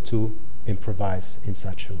able to improvise in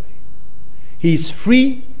such a way. He is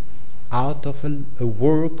free out of a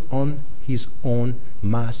work on his own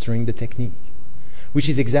mastering the technique, which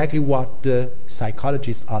is exactly what the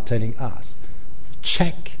psychologists are telling us.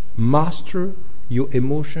 Check, master your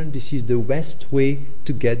emotion. This is the best way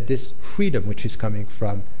to get this freedom which is coming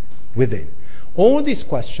from within. All these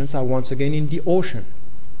questions are once again in the ocean,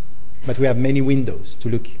 but we have many windows to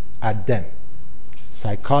look at them.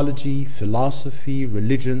 Psychology, philosophy,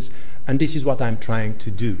 religions, and this is what I'm trying to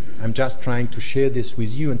do. I'm just trying to share this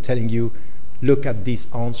with you and telling you, look at these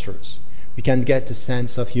answers. We can get a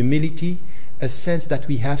sense of humility, a sense that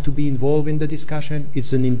we have to be involved in the discussion.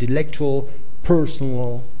 It's an intellectual,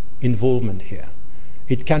 personal involvement here.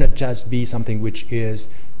 It cannot just be something which is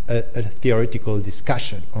a theoretical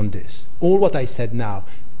discussion on this. All what I said now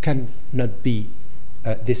cannot be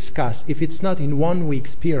discussed if it's not in one we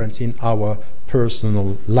experience in our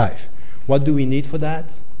personal life. What do we need for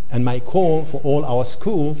that? And my call for all our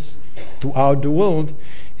schools throughout the world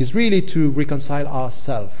is really to reconcile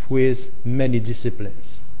ourselves with many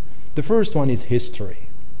disciplines. The first one is history,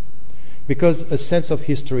 because a sense of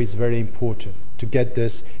history is very important to get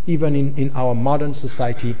this. Even in our modern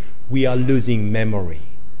society, we are losing memory.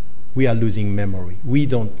 We are losing memory. We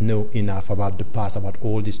don't know enough about the past, about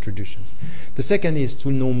all these traditions. The second is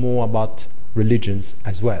to know more about religions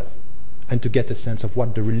as well, and to get a sense of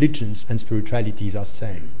what the religions and spiritualities are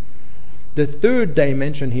saying. The third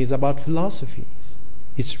dimension is about philosophies.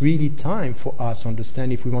 It's really time for us to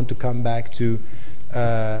understand, if we want to come back to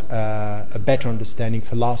a better understanding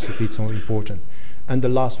philosophy, it's so important. And the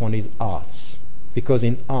last one is arts, because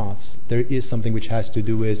in arts there is something which has to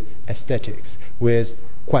do with aesthetics, with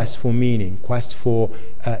quest for meaning, quest for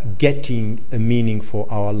getting a meaning for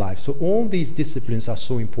our life. So all these disciplines are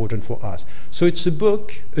so important for us. So it's a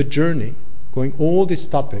book, a journey, going all these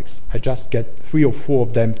topics. I just get 3 or 4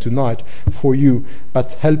 of them tonight for you,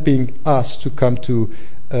 but helping us to come to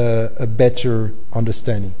a better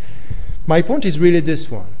understanding. My point is really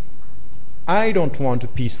this one. I don't want a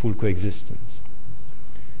peaceful coexistence.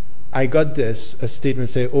 I got a statement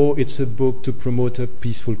say, oh, it's a book to promote a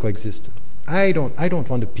peaceful coexistence. I don't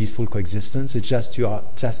want a peaceful coexistence. It's just you are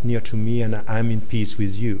just near to me and I'm in peace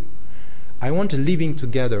with you. I want a living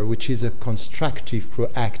together which is a constructive,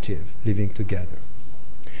 proactive living together.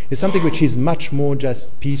 It's something which is much more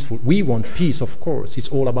just peaceful. We want peace, of course. It's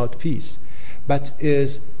all about peace. But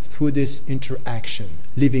is through this interaction,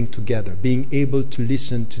 living together, being able to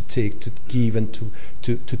listen, to take, to give, and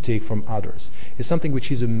to take from others. It's something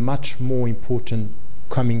which is a much more important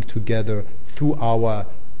coming together through our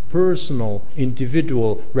personal,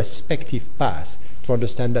 individual, respective paths, to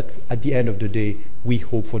understand that at the end of the day, we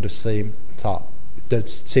hope for the same top, the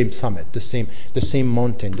same summit, the same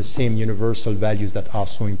mountain, the same universal values that are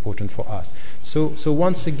so important for us. So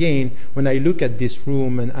once again, when I look at this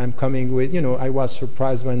room and I'm coming with, I was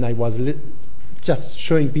surprised when I was just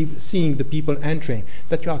showing people, seeing the people entering,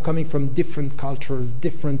 that you are coming from different cultures,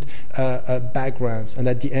 different backgrounds, and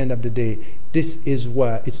at the end of the day, this is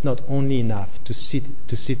where it's not only enough to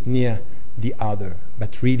sit near the other,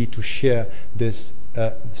 but really to share this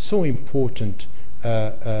so important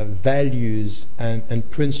values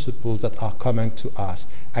and principles that are common to us,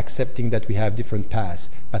 accepting that we have different paths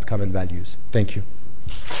but common values. Thank you.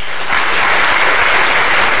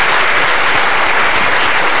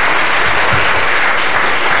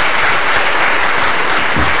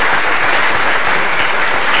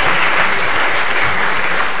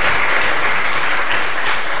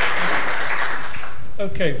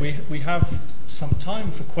 Okay, we have some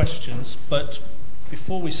time for questions, but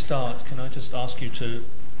before we start, can I just ask you to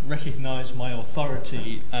recognize my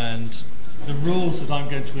authority and the rules that I'm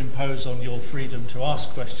going to impose on your freedom to ask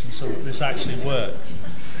questions so that this actually works.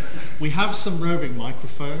 We have some roving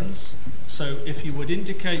microphones, so if you would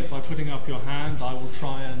indicate by putting up your hand, I will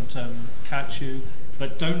try and catch you,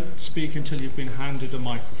 but don't speak until you've been handed a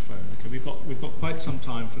microphone. Okay, we've got quite some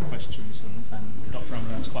time for questions, and Dr.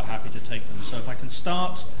 Ramadan's quite happy to take them. So if I can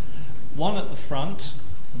start, one at the front,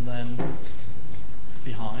 and then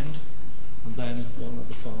behind, and then one at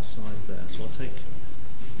the far side there. So I'll take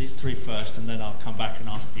these three first, and then I'll come back and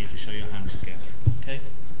ask for you to show your hands again. Okay?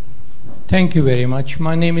 Thank you very much.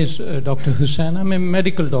 My name is Dr. Hussain. I'm a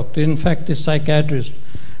medical doctor, in fact, a psychiatrist.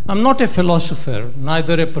 I'm not a philosopher,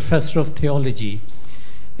 neither a professor of theology.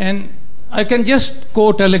 And I can just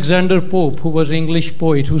quote Alexander Pope, who was an English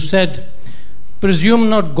poet, who said, "Presume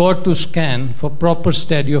not God to scan, for proper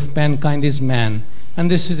study of mankind is man." And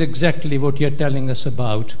this is exactly what you're telling us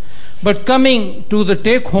about. But coming to the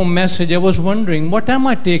take-home message, I was wondering, what am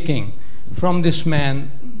I taking from this man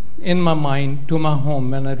in my mind to my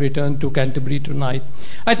home when I return to Canterbury tonight?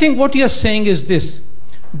 I think what you're saying is this: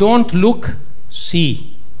 don't look,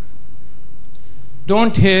 see.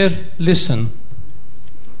 Don't hear, listen.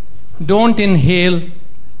 Don't inhale,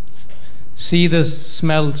 see the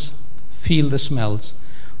smells, feel the smells.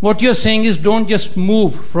 What you're saying is don't just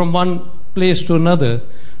move from one place to another,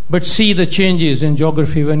 but see the changes in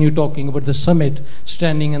geography when you're talking about the summit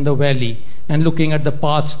standing in the valley and looking at the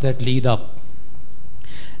paths that lead up.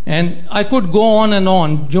 And I could go on and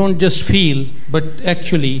on. Don't just feel, but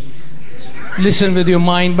actually listen with your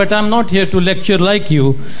mind. But I'm not here to lecture like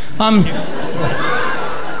you.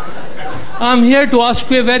 I'm here to ask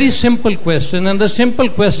you a very simple question, and the simple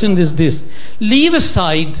question is this: leave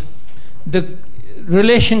aside the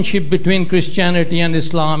relationship between Christianity and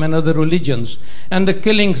Islam and other religions and the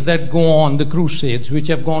killings that go on, the crusades which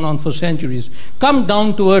have gone on for centuries. Come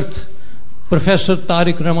down to earth, Professor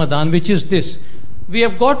Tariq Ramadan, which is this: we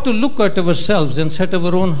have got to look at ourselves and set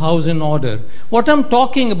our own house in order. What I'm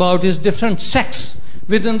talking about is different sects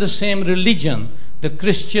within the same religion: the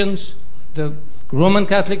Christians, the Roman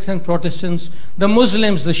Catholics and Protestants, the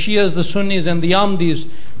Muslims, the Shias, the Sunnis, and the Ahmadis.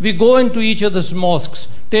 We go into each other's mosques,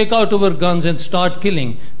 take out our guns and start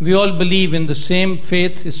killing. We all believe in the same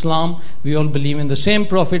faith, Islam. We all believe in the same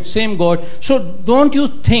prophet, same God. So don't you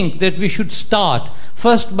think that we should start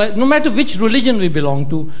first by, no matter which religion we belong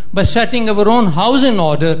to, by setting our own house in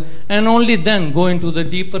order, and only then go into the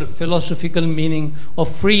deeper philosophical meaning of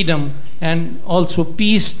freedom and also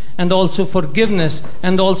peace and also forgiveness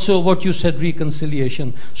and also what you said,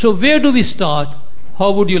 reconciliation. So where do we start?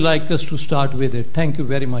 How would you like us to start with it? Thank you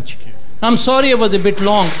very much. I'm sorry I was a bit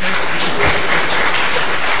long.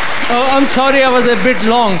 I'm sorry I was a bit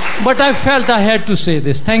long, but I felt I had to say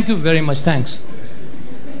this. Thank you very much. Thanks.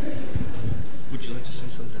 Would you like to say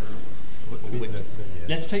something?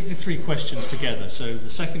 Let's take the three questions together. So the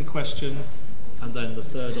second question, and then the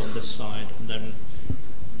third on this side, and then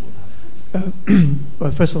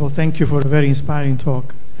well, first of all, thank you for a very inspiring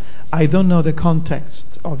talk. I don't know the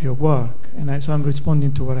context of your work, and so I'm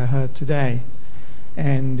responding to what I heard today.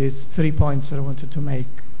 And it's 3 points that I wanted to make,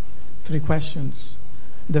 3 questions.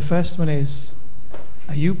 The first one is,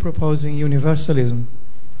 are you proposing universalism?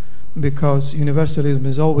 Because universalism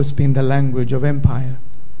has always been the language of empire,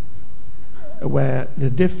 where the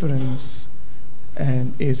difference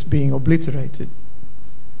is being obliterated.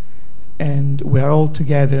 And we're all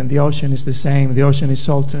together, and the ocean is the same, the ocean is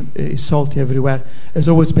salty everywhere. Has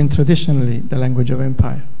always been traditionally the language of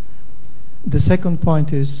empire. The second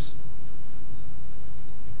point is,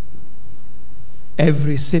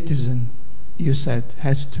 every citizen, you said,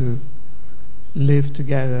 has to live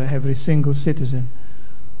together, every single citizen.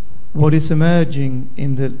 What is emerging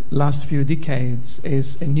in the last few decades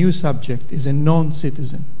is a new subject, is a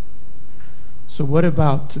non-citizen. So what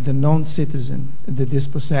about the non-citizen, the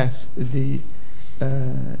dispossessed, the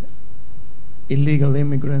illegal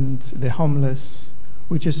immigrant, the homeless?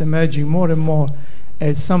 which is emerging more and more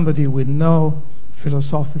as somebody with no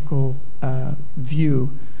philosophical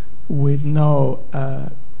view, with no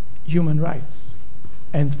human rights.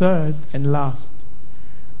 And third and last,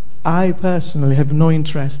 I personally have no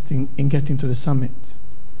interest in getting to the summit.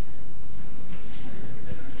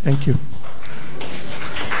 Thank you.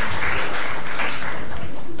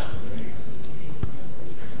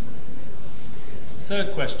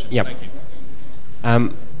 Third question. Yep. Thank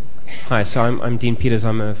you. Hi, so I'm Dean Peters.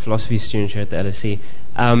 I'm a philosophy student here at the LSE.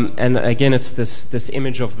 And again, it's this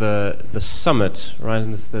image of the summit, right?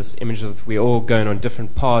 And this image of we're all going on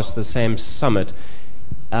different paths to the same summit.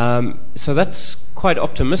 So that's quite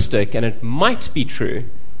optimistic, and it might be true,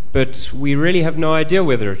 but we really have no idea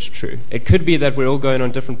whether it's true. It could be that we're all going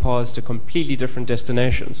on different paths to completely different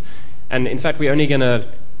destinations. And in fact, we're only going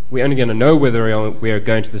to know whether we are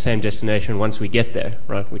going to the same destination once we get there,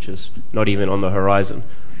 right? Which is not even on the horizon,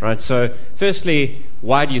 right? So, firstly,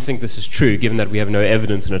 why do you think this is true, given that we have no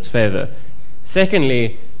evidence in its favor?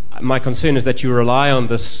 Secondly, my concern is that you rely on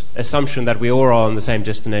this assumption that we all are on the same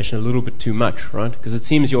destination a little bit too much, right? Because it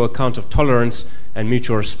seems your account of tolerance and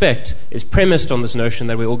mutual respect is premised on this notion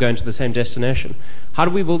that we're all going to the same destination. How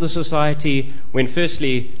do we build a society when,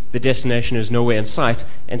 firstly, the destination is nowhere in sight,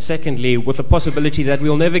 and secondly, with the possibility that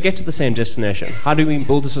we'll never get to the same destination? How do we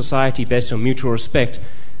build a society based on mutual respect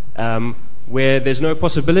where there's no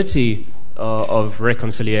possibility of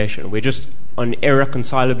reconciliation? We're just on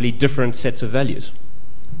irreconcilably different sets of values.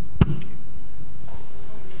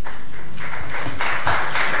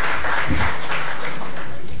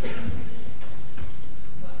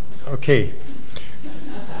 Okay.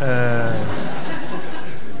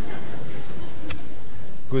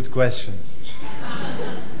 Good questions.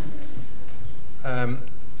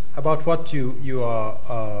 About what you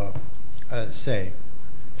are saying.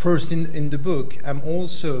 First, in the book, I'm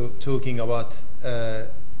also talking about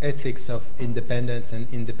ethics of independence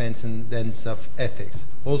and independence of ethics.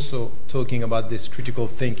 Also talking about this critical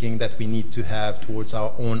thinking that we need to have towards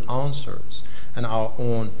our own answers and our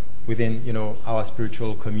own within, our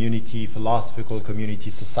spiritual community, philosophical community,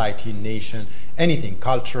 society, nation, anything,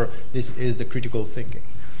 culture. This is the critical thinking.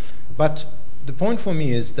 But the point for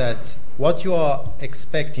me is that what you are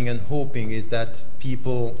expecting and hoping is that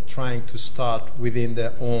people trying to start within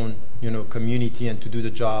their own, community and to do the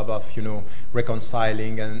job of,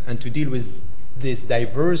 reconciling and to deal with this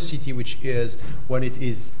diversity, which is, when it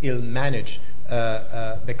is ill-managed,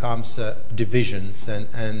 becomes divisions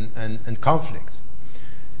and conflicts.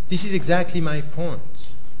 This is exactly my point.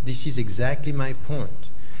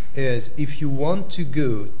 Is if you want to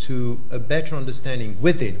go to a better understanding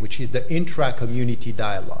within, which is the intra-community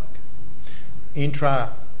dialogue,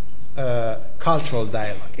 cultural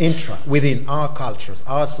dialogue, within our cultures,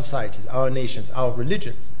 our societies, our nations, our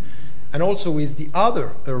religions, and also with the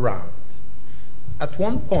other around. At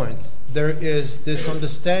one point, there is this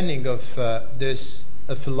understanding of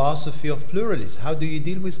a philosophy of pluralism. How do you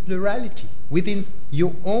deal with plurality within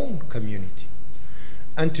your own community?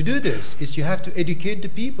 And to do this is you have to educate the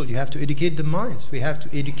people, you have to educate the minds, we have to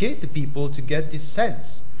educate the people to get this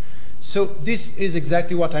sense. So this is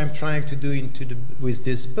exactly what I'm trying to do with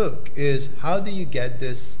this book, is how do you get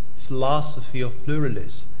this philosophy of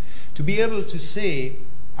pluralism? To be able to say,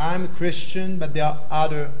 I'm a Christian, but there are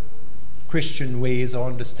other Christian ways of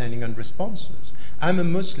understanding and responses. I'm a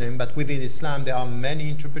Muslim, but within Islam there are many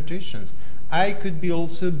interpretations. I could be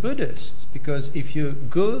also Buddhist, because if you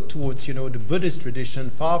go towards, the Buddhist tradition,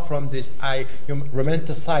 far from this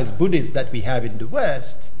romanticized Buddhism that we have in the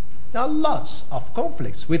West, there are lots of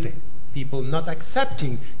conflicts with it. People not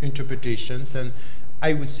accepting interpretations, and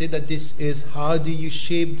I would say that this is how do you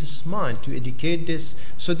shape this mind to educate this.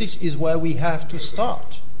 So this is where we have to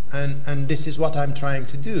start, and this is what I'm trying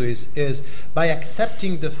to do is by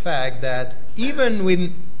accepting the fact that even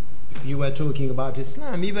when you were talking about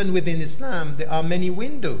Islam, even within Islam there are many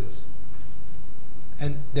windows,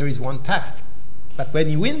 and there is one path, but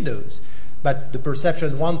many windows. But the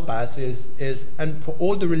perception one path is and for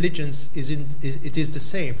all the religions it is the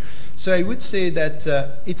same. So I would say that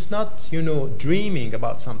it's not dreaming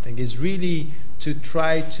about something. It's really to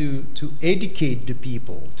try to educate the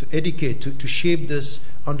people, to shape this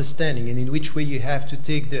understanding, and in which way you have to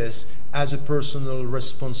take this as a personal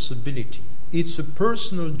responsibility. It's a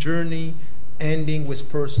personal journey ending with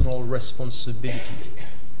personal responsibilities.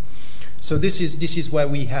 So this is where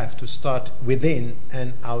we have to start, within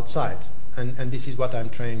and outside. And this is what I'm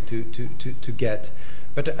trying to get.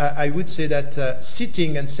 But I would say that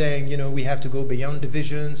sitting and saying, we have to go beyond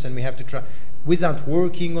divisions, and we have to try, without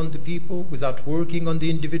working on the people, without working on the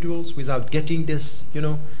individuals, without getting this,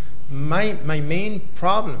 my main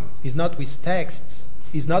problem is not with texts,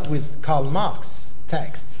 is not with Karl Marx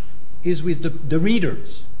texts, is with the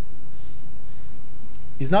readers.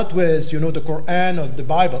 It's not with, the Quran or the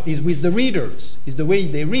Bible. It's with the readers. It's the way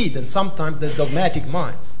they read, and sometimes the dogmatic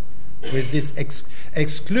minds, with this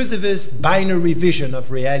exclusivist binary vision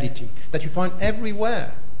of reality that you find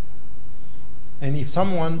everywhere. And if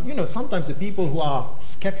someone, sometimes the people who are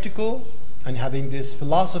skeptical and having this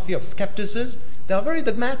philosophy of skepticism, they are very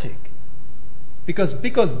dogmatic.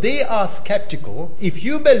 Because they are skeptical, if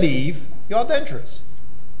you believe, you are dangerous.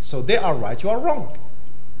 So they are right, you are wrong.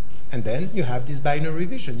 And then you have this binary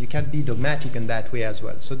vision. You can't be dogmatic in that way as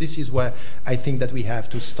well. So this is where I think that we have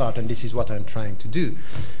to start, and this is what I'm trying to do.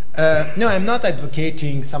 No, I'm not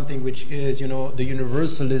advocating something which is, the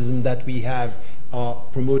universalism that we have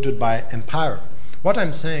promoted by empire. What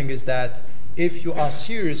I'm saying is that if you are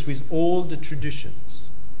serious with all the traditions,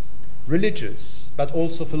 religious, but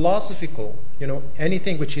also philosophical,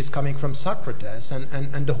 anything which is coming from Socrates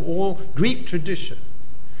and the whole Greek tradition,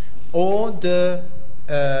 or the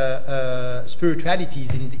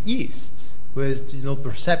spiritualities in the East, with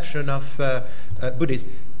perception of Buddhism,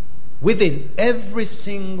 within every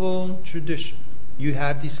single tradition, you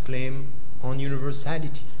have this claim on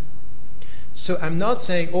universality. So I'm not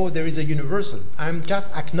saying, there is a universal. I'm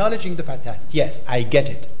just acknowledging the fact that, yes, I get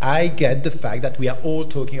it. I get the fact that we are all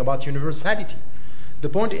talking about universality. The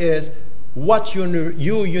point is, what your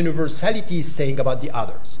universality is saying about the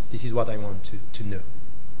others. This is what I want to know.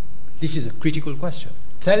 This is a critical question.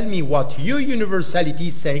 Tell me what your universality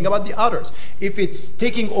is saying about the others. If it's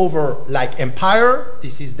taking over like empire,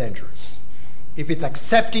 this is dangerous. If it's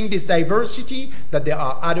accepting this diversity, that there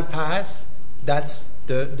are other paths, that's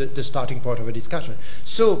the starting point of a discussion.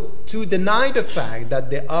 So to deny the fact that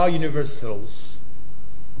there are universals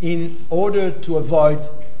in order to avoid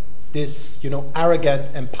this,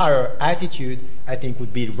 arrogant empire attitude, I think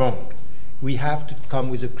would be wrong. We have to come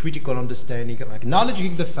with a critical understanding of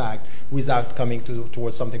acknowledging the fact without coming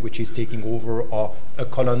towards something which is taking over or a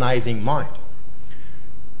colonizing mind,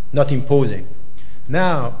 not imposing.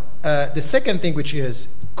 Now, the second thing which is,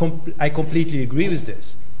 I completely agree with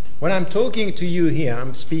this. When I'm talking to you here,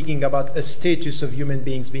 I'm speaking about a status of human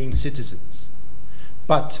beings being citizens.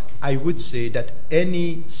 But I would say that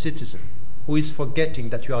any citizen who is forgetting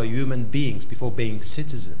that you are human beings before being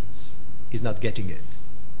citizens is not getting it.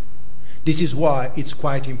 This is why it's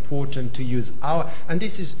quite important to use and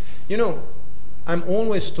this is, I'm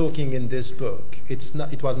always talking in this book.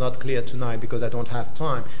 It was not clear tonight because I don't have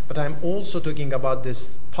time, but I'm also talking about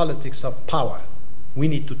this politics of power. We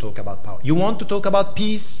need to talk about power. You want to talk about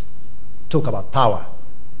peace? Talk about power.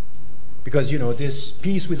 Because, this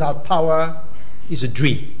peace without power is a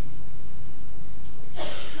dream.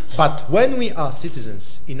 But when we are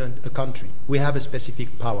citizens in a country, we have a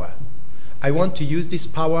specific power. I want to use this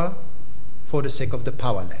power for the sake of the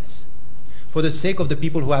powerless, for the sake of the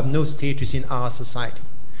people who have no status in our society.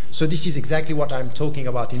 So this is exactly what I'm talking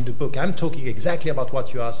about in the book. I'm talking exactly about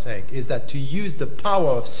what you are saying, is that to use the power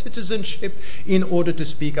of citizenship in order to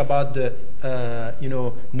speak about the,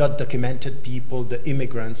 not documented people, the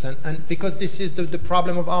immigrants, and because this is the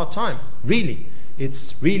problem of our time, really.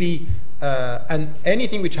 It's really, and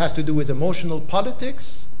anything which has to do with emotional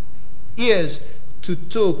politics is to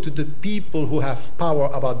talk to the people who have power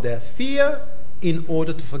about their fear in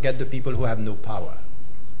order to forget the people who have no power,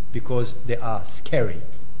 because they are scary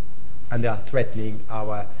and they are threatening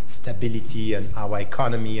our stability and our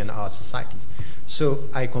economy and our societies. So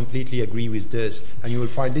I completely agree with this, and you will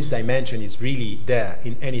find this dimension is really there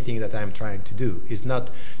in anything that I'm trying to do. It's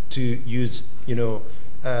not to use,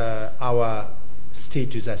 our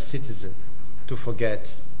status as citizen to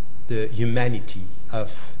forget the humanity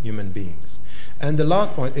of human beings. And the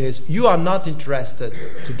last point is, you are not interested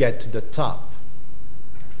to get to the top.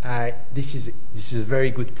 This is a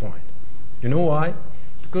very good point. You know why?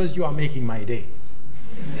 Because you are making my day.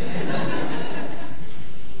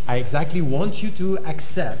 I exactly want you to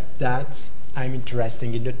accept that I'm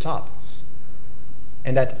interested in the top.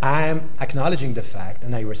 And that I am acknowledging the fact,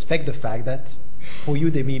 and I respect the fact that for you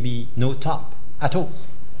there may be no top at all.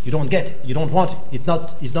 You don't get it. You don't want it.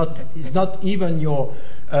 It's not even your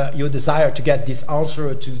desire to get this answer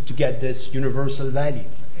or to get this universal value.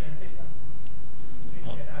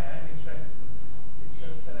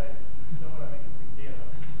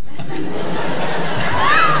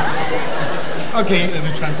 Okay. Let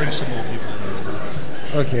me try and bring some more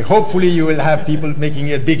people. Okay. Hopefully you will have people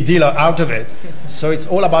making a big deal out of it. So it's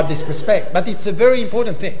all about this respect. But it's a very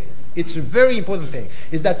important thing. It's a very important thing.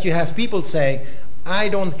 Is that you have people saying, I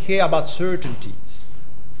don't care about certainties.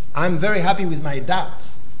 I'm very happy with my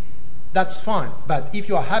doubts. that's fine. But if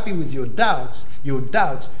you are happy with your doubts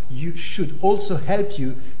you should also help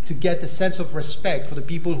you to get a sense of respect for the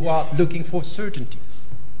people who are looking for certainties.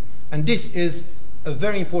 And this is a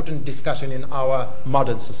very important discussion in our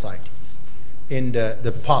modern societies, in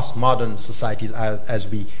the postmodern societies as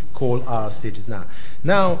we call our cities now.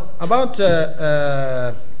 Now, about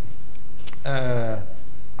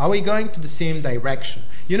are we going to the same direction?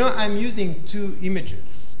 You know, I'm using two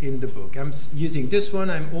images in the book. I'm using this one.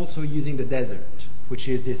 I'm also using the desert, which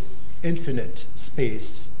is this infinite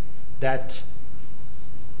space that...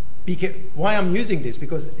 Why I'm using this?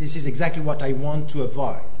 Because this is exactly what I want to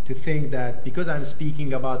avoid. To think that because I'm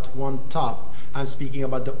speaking about one top, I'm speaking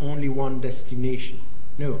about the only one destination.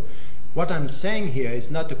 No. What I'm saying here is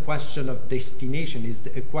not a question of destination, it's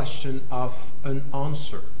a question of an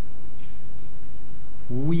answer.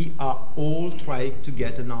 We are all trying to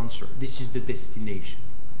get an answer. This is the destination.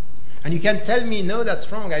 And you can tell me, no,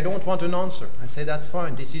 that's wrong, I don't want an answer. I say, that's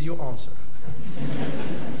fine, this is your answer.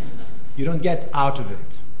 You don't get out of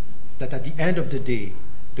it that at the end of the day,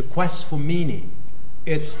 the quest for meaning,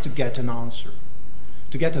 it's to get an answer.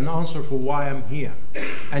 To get an answer for why I'm here.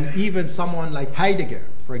 And even someone like Heidegger,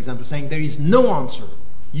 for example, saying there is no answer.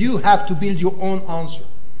 You have to build your own answer.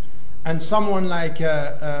 And someone like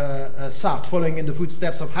Sartre, following in the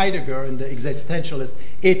footsteps of Heidegger and the existentialist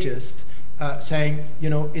atheist, saying, you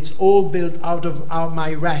know, it's all built out of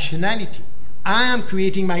my rationality. I am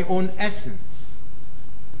creating my own essence.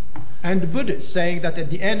 And the Buddhist saying that at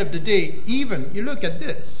the end of the day, even, you look at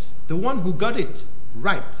this, the one who got it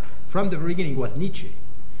right from the beginning was Nietzsche.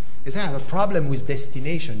 He said, I have a problem with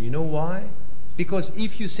destination. You know why? Because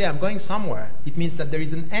if you say I'm going somewhere, it means that there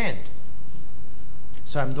is an end.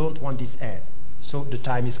 So I don't want this end. So the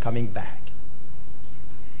time is coming back.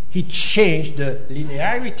 He changed the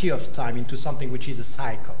linearity of time into something which is a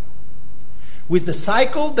cycle. With the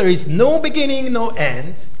cycle, there is no beginning, no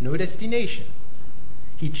end, no destination.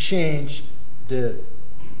 He changed the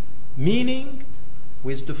meaning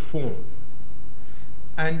with the form.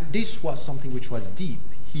 And this was something which was deep.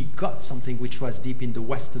 He got something which was deep in the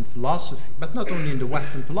Western philosophy, but not only in the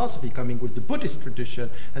Western philosophy, coming with the Buddhist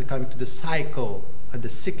tradition and coming to the cycle and the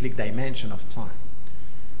cyclic dimension of time.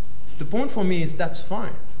 The point for me is that's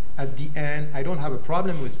fine. At the end, I don't have a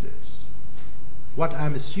problem with this. What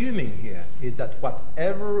I'm assuming here is that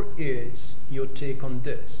whatever is your take on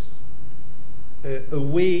this, a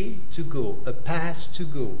way to go, a path to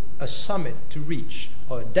go, a summit to reach,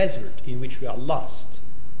 or a desert in which we are lost,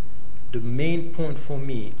 the main point for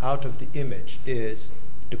me out of the image is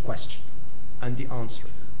the question and the answer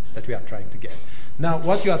that we are trying to get. Now,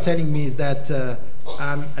 what you are telling me is that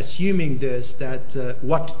I'm assuming this, that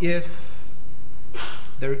what if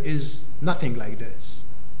there is nothing like this,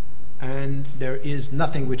 and there is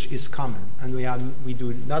nothing which is common, and we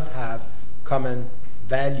do not have common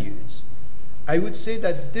values. I would say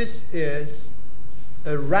that this is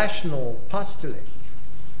a rational postulate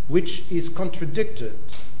which is contradicted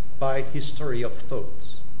by history of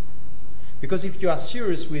thoughts. Because if you are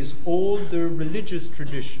serious with all the religious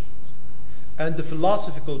traditions and the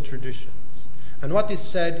philosophical traditions, and what is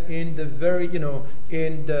said in the very,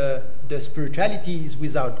 in the spiritualities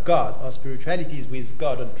without God, or spiritualities with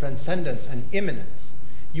God and transcendence and immanence,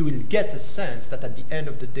 you will get a sense that at the end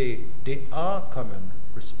of the day, there are common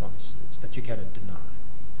responses that you cannot deny.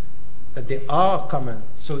 That they are common.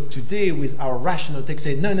 So today with our rational take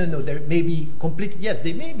say, no, there may be yes,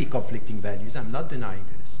 there may be conflicting values. I'm not denying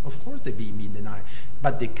this. Of course they be denied.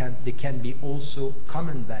 But they can be also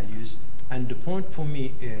common values. And the point for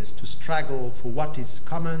me is to struggle for what is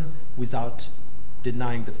common without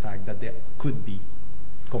denying the fact that there could be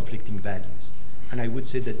conflicting values. And I would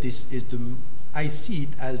say that this is I see it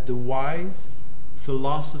as the wise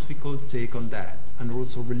philosophical take on that, and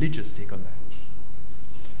also religious take on that.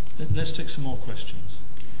 Let's take some more questions.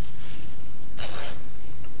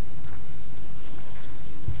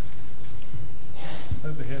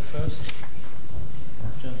 Over here first.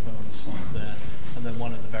 Gentleman on the side there, and then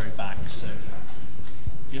one at the very back. So,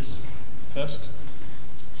 yes, first,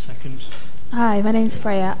 second. Hi, my name's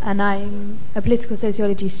Freya, and I'm a political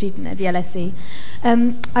sociology student at the LSE.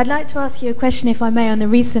 I'd like to ask you a question, if I may, on the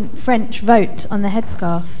recent French vote on the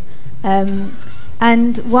headscarf,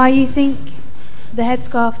 and why you think the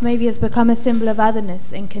headscarf maybe has become a symbol of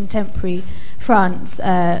otherness in contemporary France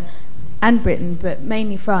and Britain, but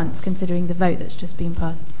mainly France, considering the vote that's just been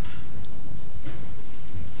passed.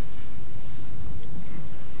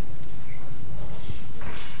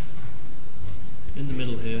 In the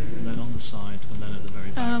middle here, and then on the side, and then at the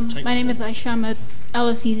very back. My name is Aisha. I'm a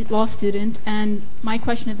LSE law student, and my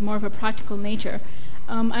question is more of a practical nature.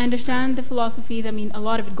 I understand the philosophies. I mean, a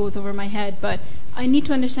lot of it goes over my head, but I need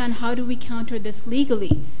to understand how do we counter this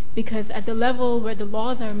legally? Because at the level where the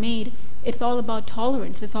laws are made, it's all about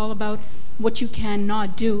tolerance. It's all about what you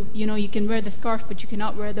cannot do. You know, you can wear the scarf, but you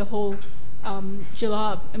cannot wear the whole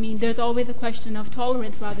jalab. I mean, there's always a question of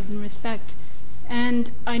tolerance rather than respect.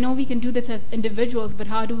 And I know we can do this as individuals, but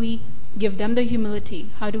how do we give them the humility?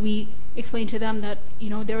 How do we explain to them that, you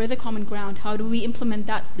know, there is a common ground? How do we implement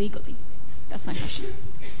that legally? That's my question.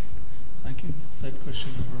 Thank you. Third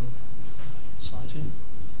question over on the side here.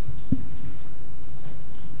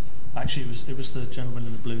 Actually, it was the gentleman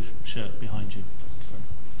in the blue shirt behind you.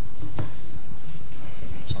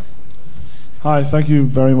 Sorry. Hi, thank you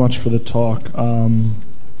very much for the talk.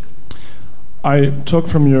 I took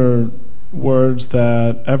from your words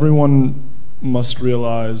that everyone must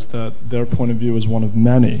realize that their point of view is one of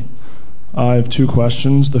many. I have two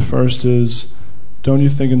questions. The first is, don't you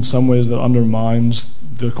think in some ways that undermines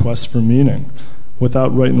the quest for meaning?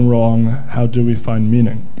 Without right and wrong, how do we find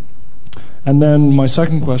meaning? And then my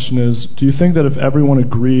second question is, do you think that if everyone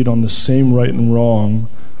agreed on the same right and wrong,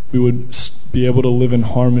 we would be able to live in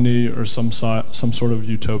harmony or some sort of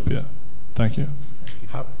utopia? Thank you.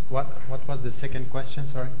 What was the second question,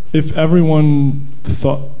 sorry? If everyone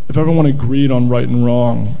agreed on right and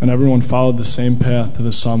wrong, and everyone followed the same path to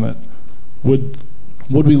the summit, would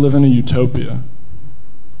we live in a utopia?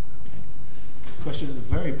 Question at the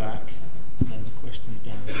very back, and then the question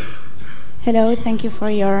down there. Hello, thank you for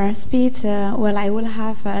your speech. Well, I will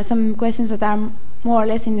have some questions that are more or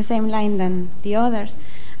less in the same line than the others.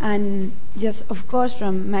 And just, of course,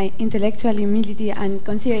 from my intellectual humility and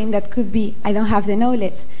considering that could be I don't have the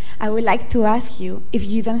knowledge, I would like to ask you if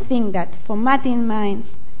you don't think that formatting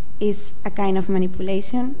minds is a kind of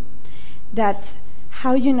manipulation, that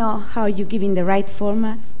how you know how you give in the right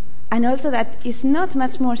format, and also that it's not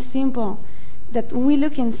much more simple that we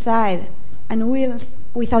look inside and we'll,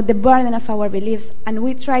 without the burden of our beliefs, and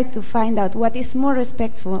we try to find out what is more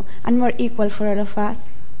respectful and more equal for all of us.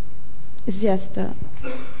 It's just an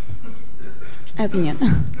opinion.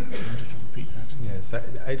 Yes,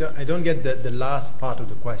 I don't get the last part of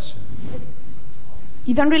the question.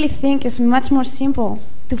 You don't really think it's much more simple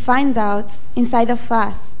to find out inside of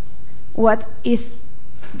us what is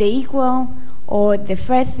the equal or the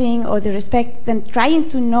fair thing or the respect than trying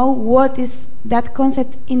to know what is that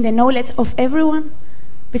concept in the knowledge of everyone?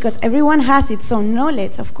 Because everyone has its own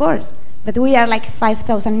knowledge, of course, but we are like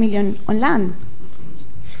 5,000 million on land.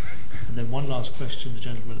 And then one last question, the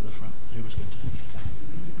gentleman at the front, who was going to...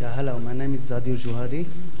 Yeah, hello, my name is Zadir Juhadi.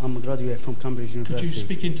 I'm a graduate from Cambridge University. Could you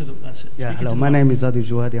speak into the... That's it. Yeah, hello, my name is Zadir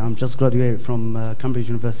Juhadi. I'm just graduated from Cambridge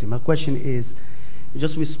University. My question is,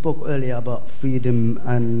 just we spoke earlier about freedom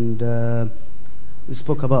and we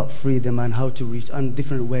spoke about freedom and how to reach, and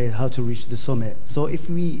different ways how to reach the summit. So if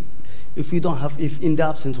in the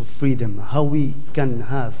absence of freedom, how we can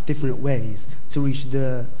have different ways to reach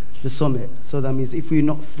the summit? So that means if we're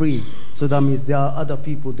not free, so that means there are other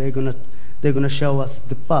people, they're gonna show us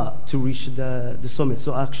the path to reach the summit.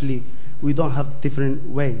 So actually, we don't have different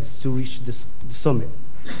ways to reach the summit.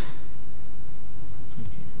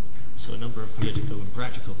 So a number of political and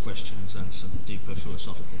practical questions and some deeper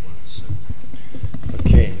philosophical ones. So.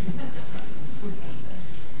 Okay.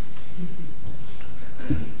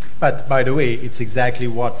 But by the way, it's exactly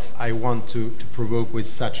what I want to provoke with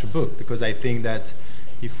such a book, because I think that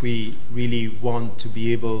if we really want to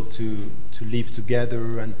be able to live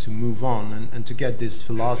together and to move on and to get this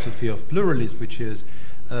philosophy of pluralism, which is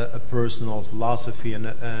a personal philosophy and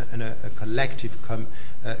a collective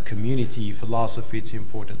community philosophy, it's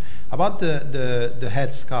important. About the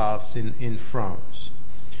headscarves in France,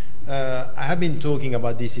 I have been talking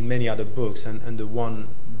about this in many other books, and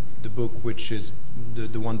the book which is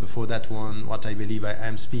the one before that one, what I believe I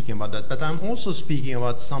am speaking about that. But I'm also speaking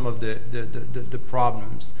about some of the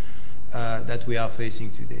problems that we are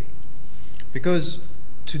facing today. Because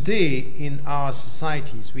today in our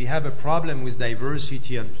societies we have a problem with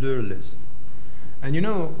diversity and pluralism. And you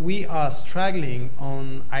know, we are struggling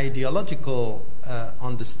on ideological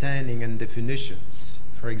understanding and definitions.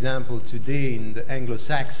 For example, today in the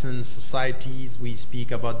Anglo-Saxon societies, we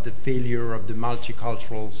speak about the failure of the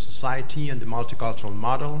multicultural society and the multicultural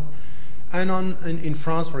model. And in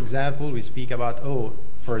France, for example, we speak about,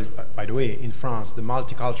 by the way, in France, the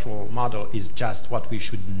multicultural model is just what we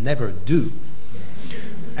should never do.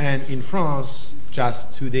 And in France,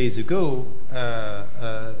 just 2 days ago,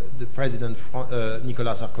 the President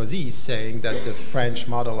Nicolas Sarkozy is saying that the French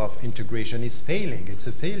model of integration is failing. It's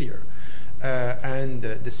a failure. and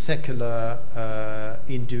the secular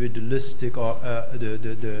individualistic or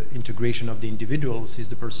the integration of the individuals is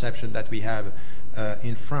the perception that we have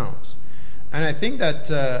in France. And I think that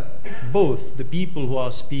both the people who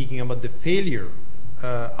are speaking about the failure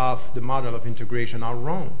of the model of integration are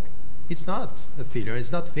wrong. It's not a failure,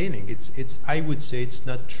 it's not failing. It's I would say it's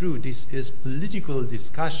not true. This is political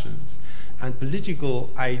discussions and political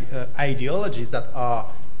ideologies that are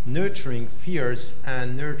nurturing fears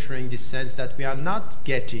and nurturing the sense that we are not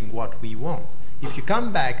getting what we want. If you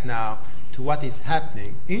come back now to what is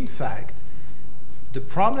happening, in fact, the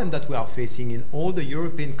problem that we are facing in all the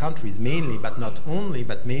European countries, mainly, but not only,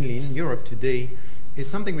 but mainly in Europe today, is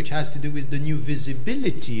something which has to do with the new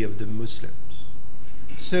visibility of the Muslims.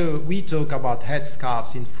 So we talk about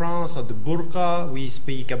headscarves in France or the burqa, we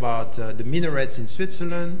speak about the minarets in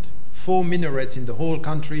Switzerland, 4 minarets in the whole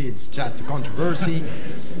country, it's just a controversy.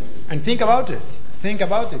 And think about it,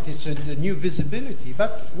 it's a new visibility.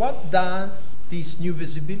 But what does this new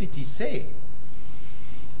visibility say?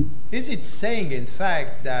 Is it saying, in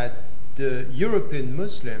fact, that the European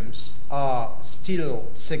Muslims are still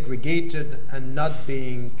segregated and not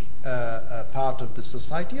being a part of the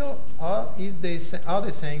society, or are they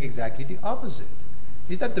saying exactly the opposite?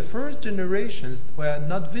 Is that the first generations were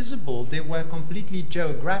not visible, they were completely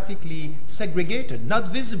geographically segregated, not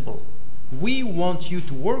visible. We want you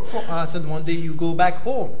to work for us and one day you go back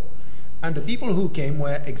home. And the people who came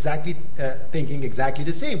were exactly thinking exactly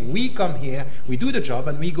the same. We come here, we do the job,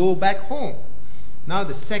 and we go back home. Now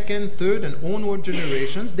the second, third, and onward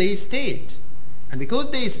generations, they stayed. And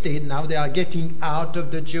because they stayed, now they are getting out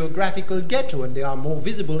of the geographical ghetto and they are more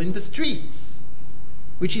visible in the streets,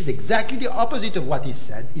 which is exactly the opposite of what is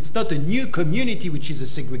said. It's not a new community which is a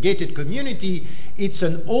segregated community. It's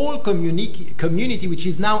an old community which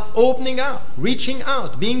is now opening out, reaching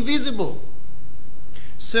out, being visible.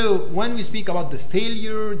 So when we speak about the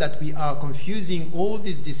failure, that we are confusing all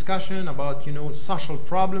this discussion about, social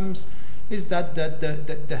problems, is that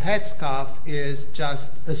the headscarf is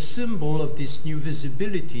just a symbol of this new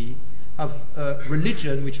visibility of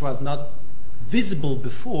religion which was not visible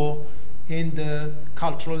before in the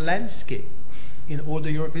cultural landscape in all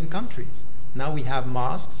the European countries. Now we have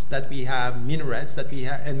mosques, that we have minarets,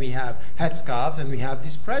 and we have headscarves, and we have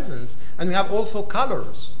this presence, and we have also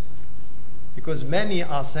colors. Because many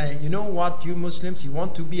are saying, you know what, you Muslims, you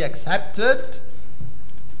want to be accepted,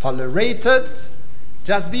 tolerated,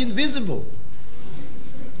 just be invisible.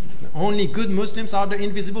 Only good Muslims are the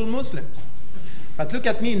invisible Muslims. But look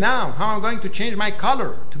at me now, how I'm going to change my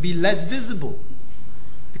color to be less visible.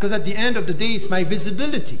 Because at the end of the day, it's my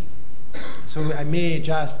visibility. So I may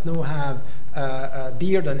just have a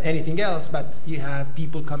beard and anything else, but you have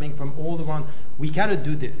people coming from all around. We cannot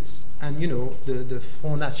do this. And the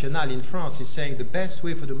Front National in France is saying the best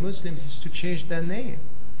way for the Muslims is to change their name.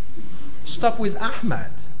 Stop with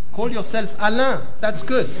Ahmad. Call yourself Alain. That's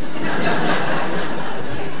good.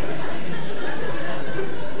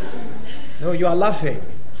 No, you are laughing.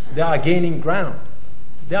 They are gaining ground.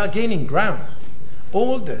 They are gaining ground.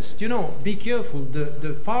 All this, be careful.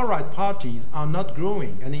 The far-right parties are not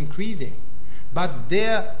growing and increasing. But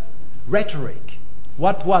their rhetoric,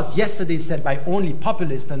 what was yesterday said by only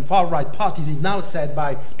populist and far-right parties, is now said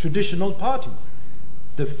by traditional parties.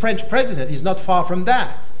 The French president is not far from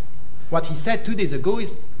that. What he said 2 days ago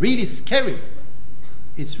is really scary.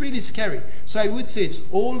 It's really scary. So I would say it's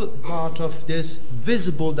all part of this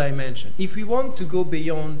visible dimension. If we want to go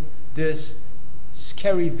beyond this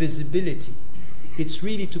scary visibility, it's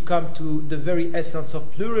really to come to the very essence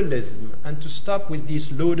of pluralism and to stop with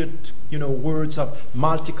these loaded, words of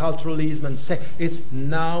multiculturalism and say it's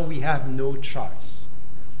now we have no choice.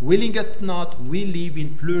 Willing it or not, we live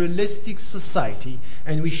in pluralistic society,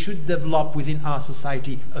 and we should develop within our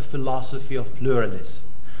society a philosophy of pluralism.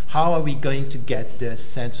 How are we going to get the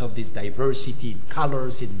sense of this diversity in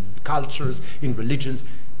colors, in cultures, in religions,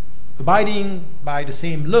 abiding by the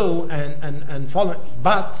same law and following,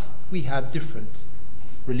 but we have different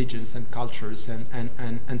religions and cultures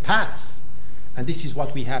and paths. And this is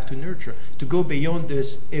what we have to nurture, to go beyond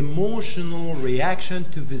this emotional reaction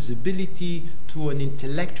to visibility, to an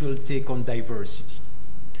intellectual take on diversity.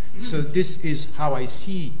 So this is how I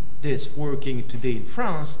see this working today in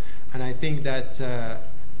France, and I think that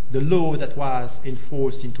the law that was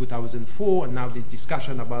enforced in 2004, and now this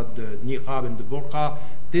discussion about the niqab and the burqa,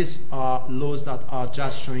 these are laws that are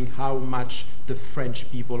just showing how much the French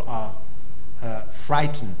people are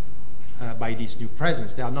frightened by this new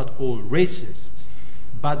presence. They are not all racists,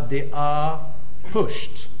 but they are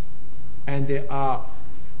pushed, and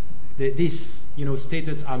these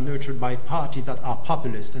status are nurtured by parties that are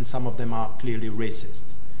populist, and some of them are clearly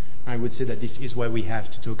racist. I would say that this is why we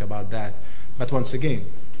have to talk about that. But once again,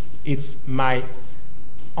 it's my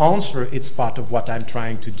answer, it's part of what I'm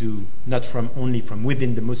trying to do, not only from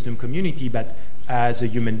within the Muslim community, but as a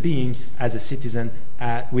human being, as a citizen,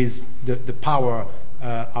 with the power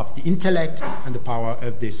of the intellect and the power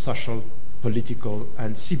of the social, political,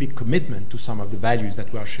 and civic commitment to some of the values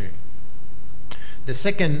that we are sharing. The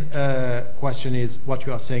second question is what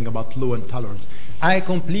you are saying about law and tolerance. I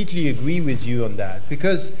completely agree with you on that,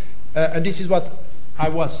 because, and this is what I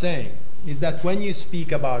was saying, is that when you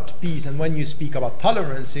speak about peace and when you speak about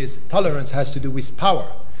tolerance has to do with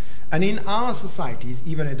power. And in our societies,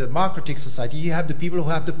 even in a democratic society, you have the people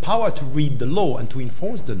who have the power to read the law and to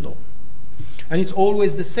enforce the law. And it's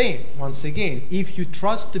always the same. Once again, if you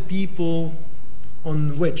trust the people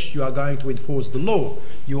on which you are going to enforce the law,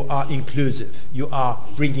 you are inclusive. You are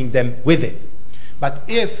bringing them with it. But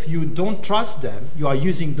if you don't trust them, you are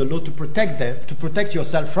using the law to protect them, to protect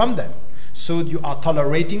yourself from them. So you are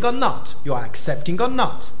tolerating or not, you are accepting or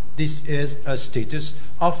not. This is a status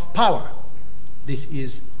of power. This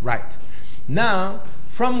is right. Now,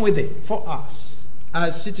 from within, for us,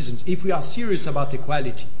 as citizens, if we are serious about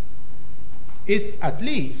equality, it's at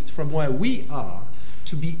least from where we are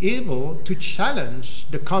to be able to challenge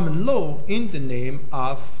the common law in the name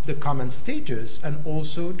of the common status and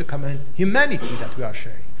also the common humanity that we are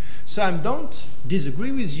sharing. So I don't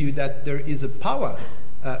disagree with you that there is a power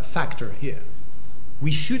factor here.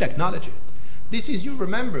 We should acknowledge it. This is, you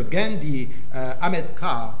remember, Gandhi, Ahmed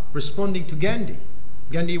Kar, responding to Gandhi.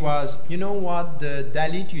 Gandhi was, you know what, the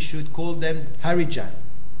Dalit, you should call them Harijan,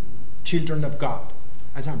 children of God.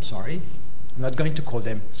 I said, I'm sorry, I'm not going to call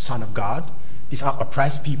them son of God. These are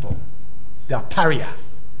oppressed people. They are pariah.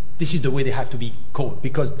 This is the way they have to be called,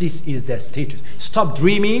 because this is their status. Stop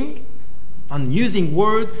dreaming on using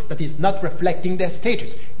word that is not reflecting their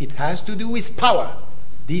status. It has to do with power.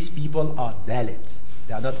 These people are Dalits.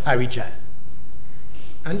 They are not Harijan.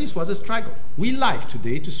 And this was a struggle. We like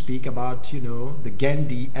today to speak about, the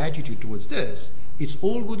Gandhi attitude towards this. It's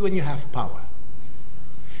all good when you have power.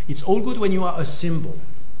 It's all good when you are a symbol,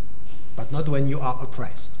 but not when you are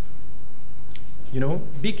oppressed.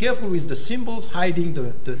 Be careful with the symbols hiding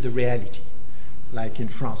the reality. Like in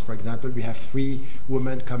France, for example, we have 3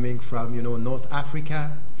 women coming from, North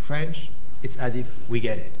Africa, French. It's as if we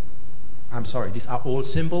get it. I'm sorry, these are all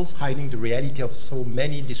symbols hiding the reality of so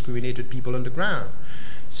many discriminated people on the ground.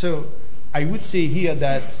 So I would say here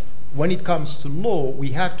that when it comes to law,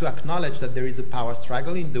 we have to acknowledge that there is a power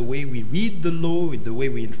struggle in the way we read the law, in the way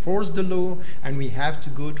we enforce the law, and we have to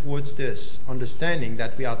go towards this understanding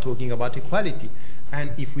that we are talking about equality.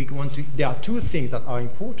 And if we want to, there are 2 things that are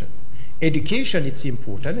important. Education, it's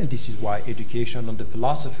important, and this is why education on the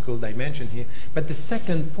philosophical dimension here. But the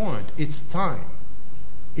second point, it's time.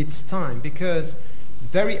 It's time, because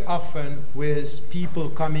very often with people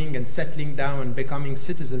coming and settling down and becoming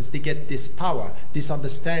citizens, they get this power, this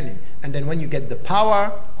understanding. And then when you get the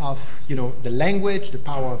power of, the language, the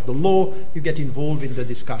power of the law, you get involved in the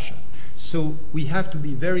discussion. So we have to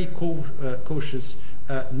be very cautious,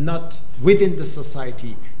 not within the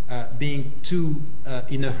society being too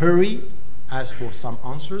in a hurry as for some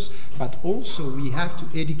answers, but also we have to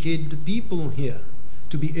educate the people here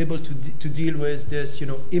to be able to deal with this,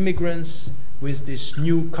 immigrants, with these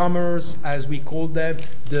newcomers, as we call them,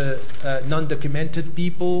 the non-documented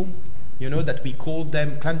people, that we call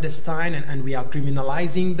them clandestine, and we are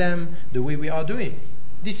criminalizing them the way we are doing.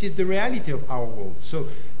 This is the reality of our world. So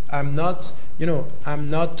I'm not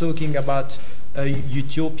talking about a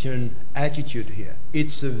utopian attitude here.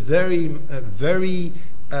 It's an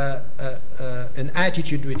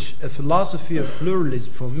attitude which a philosophy of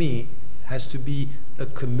pluralism for me has to be a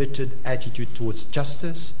committed attitude towards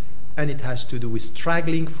justice, and it has to do with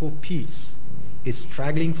struggling for peace. It's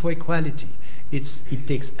struggling for equality. It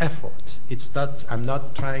takes effort. It's not. I'm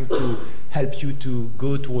not trying to help you to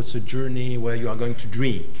go towards a journey where you are going to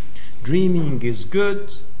dream. Dreaming is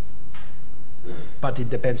good, but it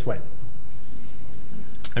depends when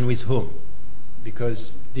and with whom,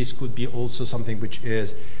 because this could be also something which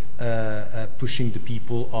is pushing the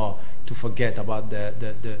people or to forget about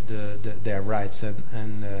their rights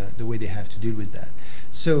and the way they have to deal with that.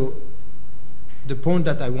 So the point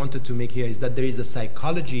that I wanted to make here is that there is a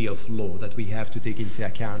psychology of law that we have to take into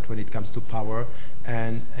account when it comes to power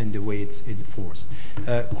and the way it's enforced.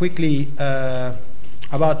 Quickly,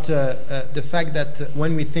 about the fact that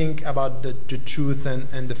when we think about the truth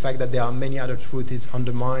and the fact that there are many other truths, it's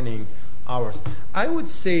undermining ours. I would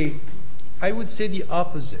say the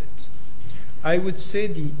opposite. I would say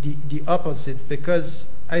the opposite, because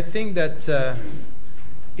I think that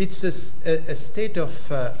it's a state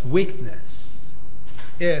of weakness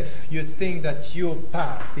if you think that your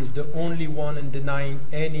path is the only one and denying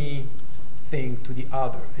anything to the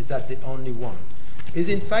other, is that the only one? Is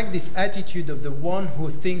in fact this attitude of the one who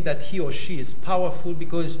thinks that he or she is powerful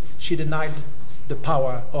because she denied the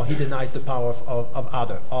power, or he denies the power of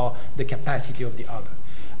other, or the capacity of the other.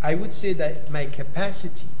 I would say that my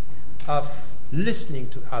capacity of listening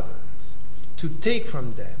to others, to take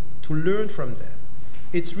from them, to learn from them,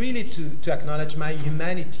 it's really to acknowledge my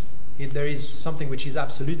humanity. If there is something which is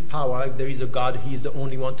absolute power, if there is a God, he is the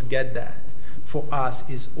only one to get that. For us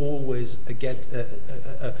is always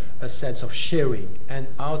a sense of sharing, and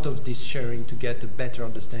out of this sharing to get a better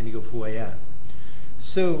understanding of who I am.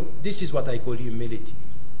 So this is what I call humility.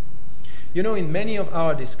 You know, in many of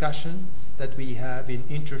our discussions that we have in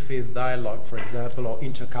interfaith dialogue, for example, or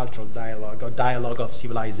intercultural dialogue, or dialogue of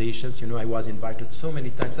civilizations, you know, I was invited so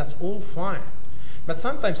many times, that's all fine. But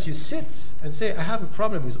sometimes you sit and say, I have a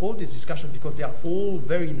problem with all these discussions because they are all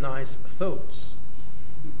very nice thoughts.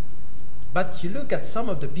 But you look at some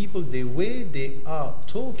of the people, the way they are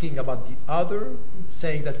talking about the other,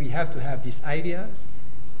 saying that we have to have these ideas,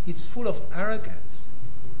 it's full of arrogance.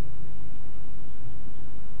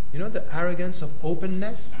 You know, the arrogance of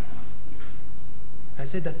openness? I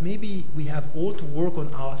said that maybe we have all to work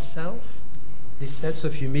on ourselves, this sense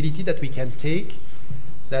of humility that we can take,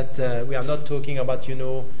 that we are not talking about, you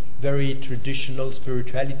know, very traditional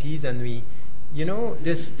spiritualities, and we, you know,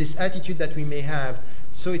 this attitude that we may have.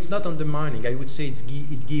 So it's not undermining. I would say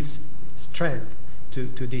it gives strength to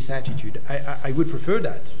this attitude. I would prefer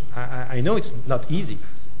that. I know it's not easy.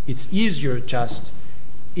 It's easier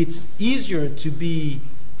to be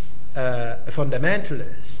a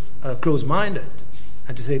fundamentalist, close-minded,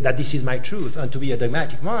 and to say that this is my truth, and to be a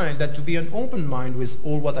dogmatic mind, than to be an open mind with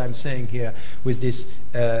all what I'm saying here with this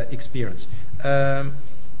experience.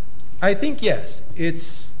 I think, yes,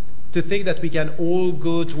 it's to think that we can all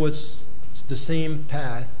go towards the same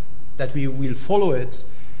path, that we will follow it.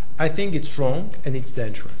 I think it's wrong and it's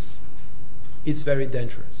dangerous. It's very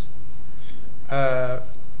dangerous.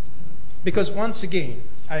 Because once again,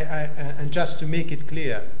 and just to make it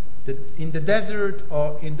clear, that in the desert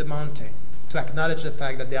or in the mountain, to acknowledge the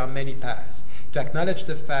fact that there are many paths, to acknowledge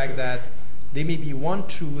the fact that there may be one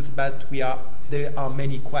truth, but there are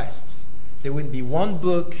many quests. There will be one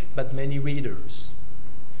book, but many readers.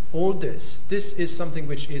 All this is something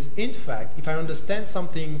which is, in fact, if I understand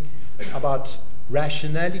something about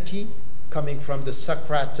rationality coming from the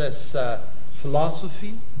Socrates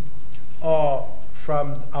philosophy, or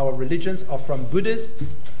from our religions, or from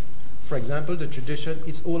Buddhists, for example, the tradition,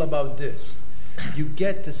 it's all about this. You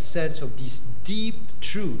get a sense of this deep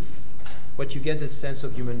truth, but you get a sense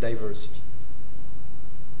of human diversity.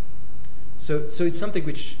 So it's something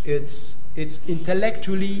which it's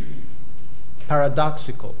intellectually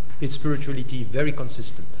paradoxical. It's spirituality, very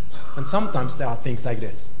consistent. And sometimes there are things like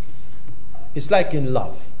this. It's like in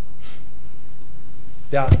love.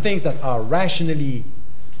 There are things that are rationally,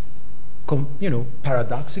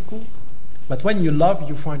 paradoxical, but when you love,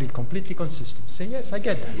 you find it completely consistent. Say, yes, I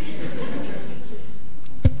get that.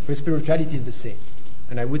 With spirituality is the same.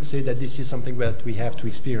 And I would say that this is something that we have to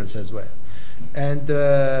experience as well. And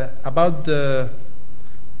about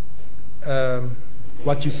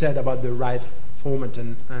what you said about the right format,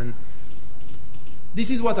 and this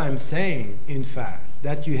is what I'm saying, in fact,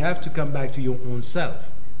 that you have to come back to your own self.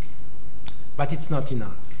 But it's not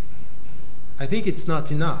enough. I think it's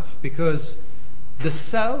not enough, because the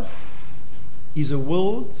self is a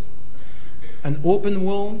world, an open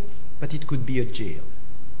world, but it could be a jail.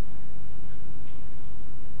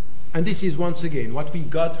 And this is, once again, what we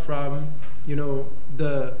got from,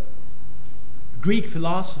 the Greek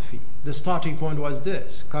philosophy. The starting point was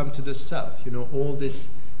this: come to the self. All this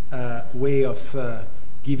way of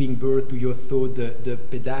giving birth to your thought, the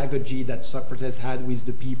pedagogy that Socrates had with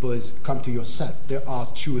the people is come to yourself. There are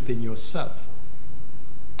truth in yourself.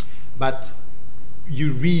 But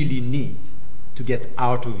you really need to get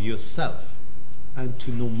out of yourself and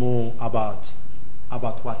to know more about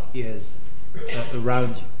what is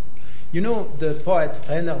around you. The poet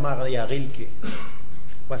Rainer Maria Rilke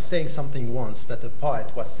was saying something once, that a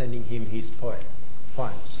poet was sending him his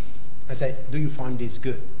poems. I said, do you find this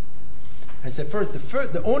good? I said,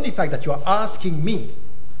 the only fact that you are asking me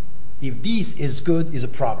if this is good is a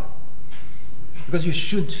problem. Because you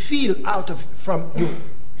should feel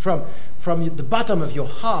from the bottom of your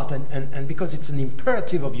heart, and because it's an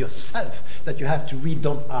imperative of yourself that you have to read,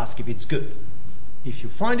 don't ask if it's good. If you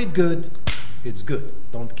find it good, it's good.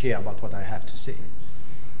 Don't care about what I have to say.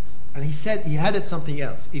 And he added something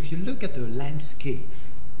else. If you look at the landscape,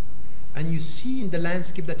 and you see in the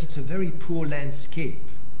landscape that it's a very poor landscape,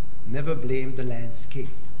 Never blame the landscape,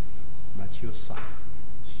 but your sight,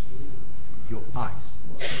 your eyes.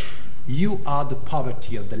 You are the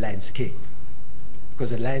poverty of the landscape,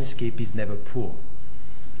 because the landscape is never poor.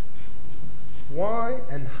 Why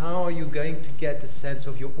and how are you going to get a sense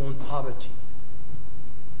of your own poverty?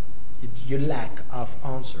 Your lack of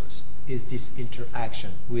answers is this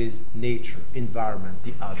interaction with nature, environment,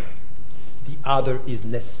 the other. The other is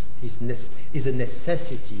a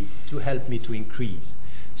necessity to help me to increase.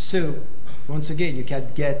 So, once again, you can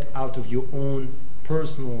get out of your own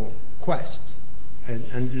personal quest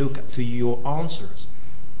and look to your answers.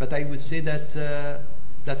 But I would say that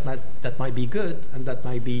that might be good and that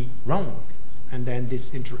might be wrong. And then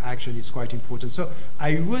this interaction is quite important. So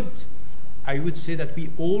I would say that we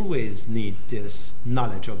always need this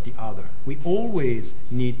knowledge of the other. We always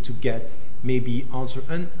need to get maybe answer.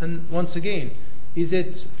 And once again, is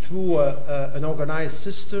it through an organized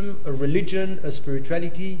system, a religion, a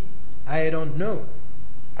spirituality? I don't know.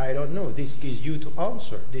 I don't know. This is you to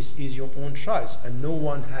answer. This is your own choice. And no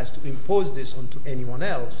one has to impose this onto anyone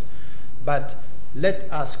else. But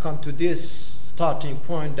let us come to this starting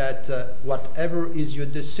point that whatever is your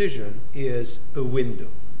decision is a window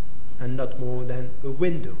and not more than a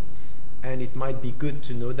window. And it might be good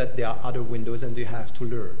to know that there are other windows and you have to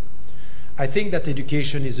learn. I think that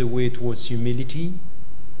education is a way towards humility,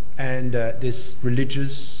 and this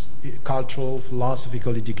religious, cultural,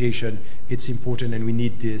 philosophical education, it's important, and we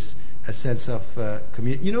need this, a sense of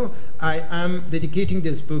community. You know, I am dedicating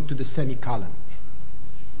this book to the semicolon.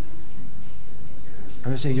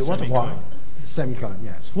 I'm saying, you want why? Semicolon,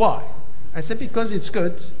 yes. Why? I said because it's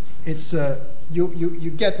good. It's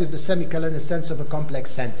you get with the semicolon a sense of a complex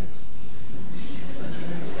sentence.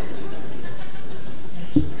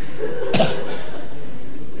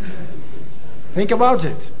 Think about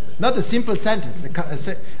it. Not a simple sentence,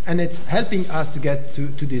 and it's helping us to get to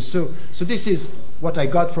this. So this is what I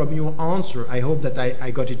got from your answer. I hope that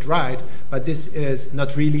I got it right, but this is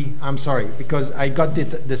not really. I'm sorry, because I got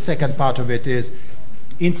it. The second part of it is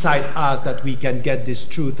inside us that we can get this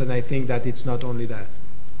truth, and I think that it's not only that.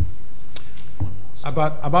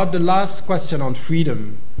 About the last question on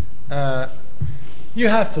freedom, you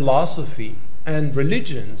have philosophy and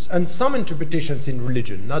religions and some interpretations in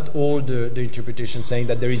religion, not all the interpretations saying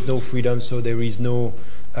that there is no freedom, so there is no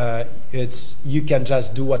you can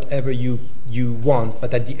just do whatever you want,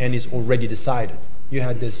 but at the end is already decided. You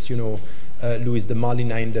had this, Louis de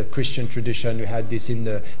Molina in the Christian tradition, you had this in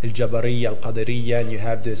the Al-Jabariya, Al-Qadariyya, and you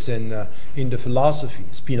have this in the philosophy,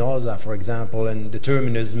 Spinoza, for example, and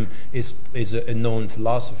determinism is a known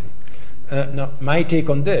philosophy. Now, my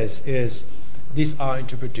take on this is these are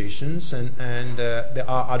interpretations, and there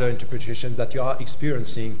are other interpretations that you are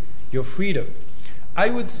experiencing your freedom. I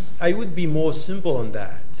would be more simple on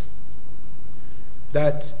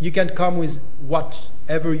that you can come with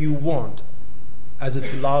whatever you want as a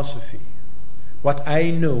philosophy. What I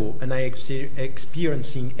know and I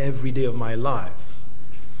experiencing every day of my life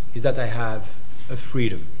is that I have a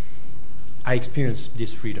freedom. I experience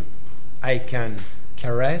this freedom. I can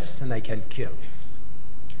caress and I can kill.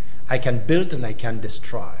 I can build and I can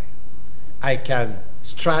destroy. I can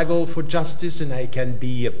struggle for justice and I can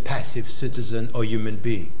be a passive citizen or human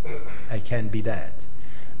being. I can be that.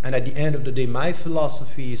 And at the end of the day, my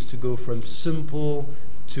philosophy is to go from simple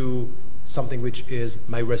to something which is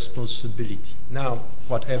my responsibility. Now,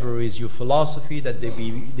 whatever is your philosophy, that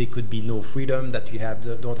there could be no freedom, that you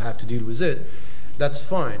don't have to deal with it, that's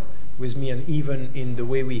fine with me, and even in the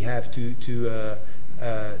way we have to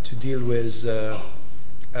deal with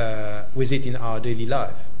it in our daily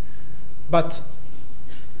life. But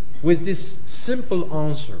with this simple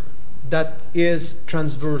answer that is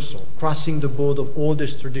transversal, crossing the board of all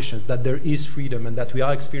these traditions, that there is freedom and that we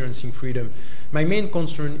are experiencing freedom, my main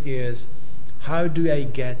concern is how do I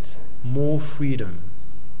get more freedom,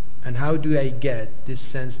 and how do I get this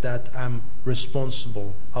sense that I'm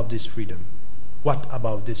responsible of this freedom? What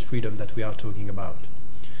about this freedom that we are talking about?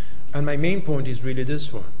 And my main point is really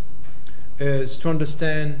this one, is to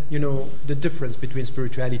understand, the difference between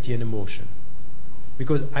spirituality and emotion.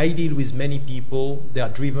 Because I deal with many people, they are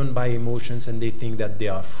driven by emotions and they think that they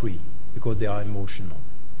are free because they are emotional.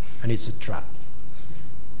 And it's a trap.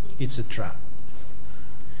 It's a trap.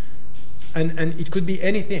 And it could be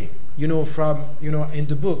anything. From in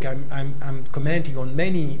the book, I'm commenting on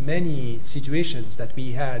many situations that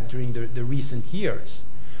we had during the recent years.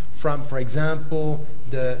 From, for example,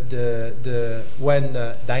 when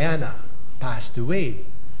Diana passed away,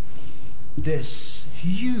 this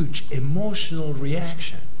huge emotional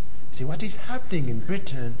reaction. See what is happening in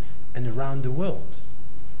Britain and around the world.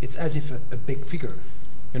 It's as if a big figure,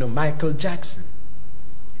 Michael Jackson,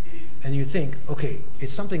 and you think, okay,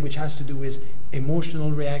 it's something which has to do with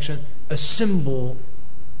emotional reaction, a symbol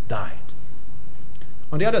died.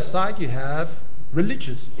 On the other side, you have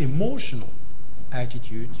religious, emotional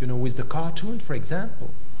attitude, with the cartoon, for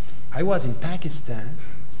example. I was in Pakistan,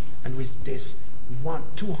 and with this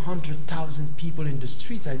 200,000 people in the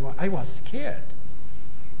streets, I was scared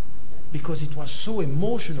because it was so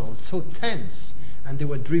emotional, so tense, and they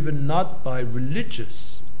were driven not by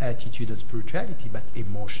religious attitude and spirituality, but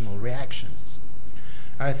emotional reactions.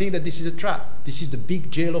 I think that this is a trap. This is the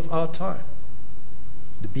big jail of our time.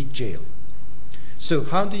 The big jail. So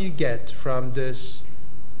how do you get from this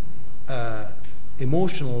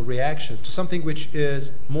emotional reaction to something which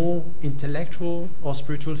is more intellectual or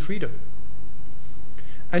spiritual freedom?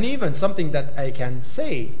 And even something that I can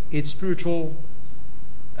say, it's spiritual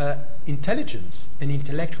intelligence and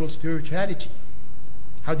intellectual spirituality.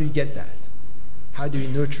 How do you get that? How do you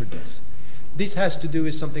nurture this? This has to do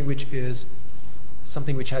with something which has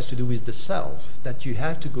to do with the self, that you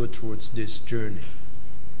have to go towards this journey,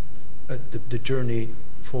 the journey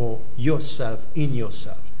for yourself, in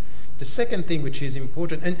yourself. The second thing which is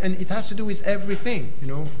important, and it has to do with everything,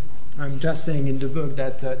 I'm just saying in the book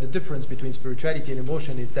that the difference between spirituality and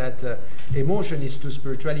emotion is that emotion is to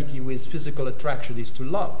spirituality with physical attraction is to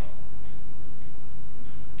love.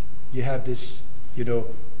 You have this,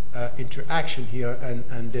 interaction here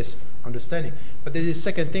and this understanding. But there is a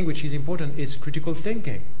second thing which is important, is critical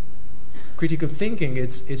thinking. Critical thinking,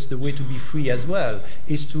 it's the way to be free as well,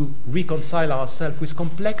 is to reconcile ourselves with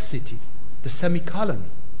complexity, the semicolon,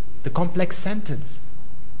 the complex sentence.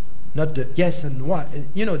 Not the yes and what,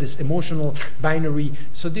 this emotional binary.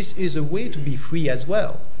 So this is a way to be free as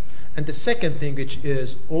well. And the second thing, which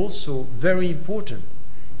is also very important,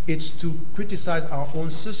 it's to criticize our own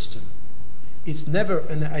system. It's never,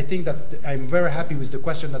 and I think that I'm very happy with the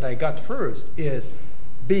question that I got first, is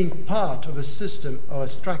being part of a system or a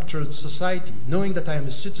structured society, knowing that I am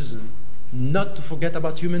a citizen, not to forget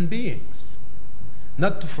about human beings.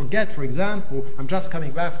 Not to forget, for example, I'm just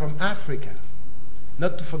coming back from Africa.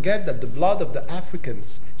 Not to forget that the blood of the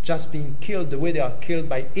Africans just being killed the way they are killed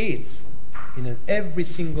by AIDS in every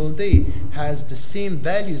single day has the same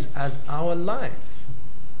values as our life.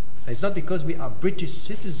 It's not because we are British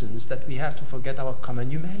citizens that we have to forget our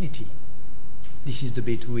common humanity. This is the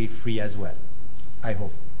way to be free as well, I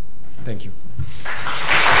hope. Thank you.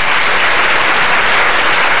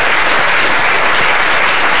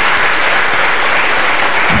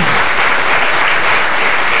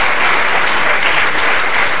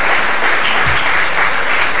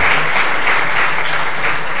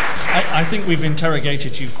 I think we've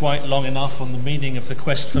interrogated you quite long enough on the meaning of the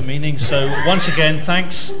quest for meaning. So once again,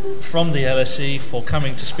 thanks from the LSE for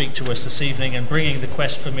coming to speak to us this evening and bringing the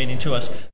quest for meaning to us.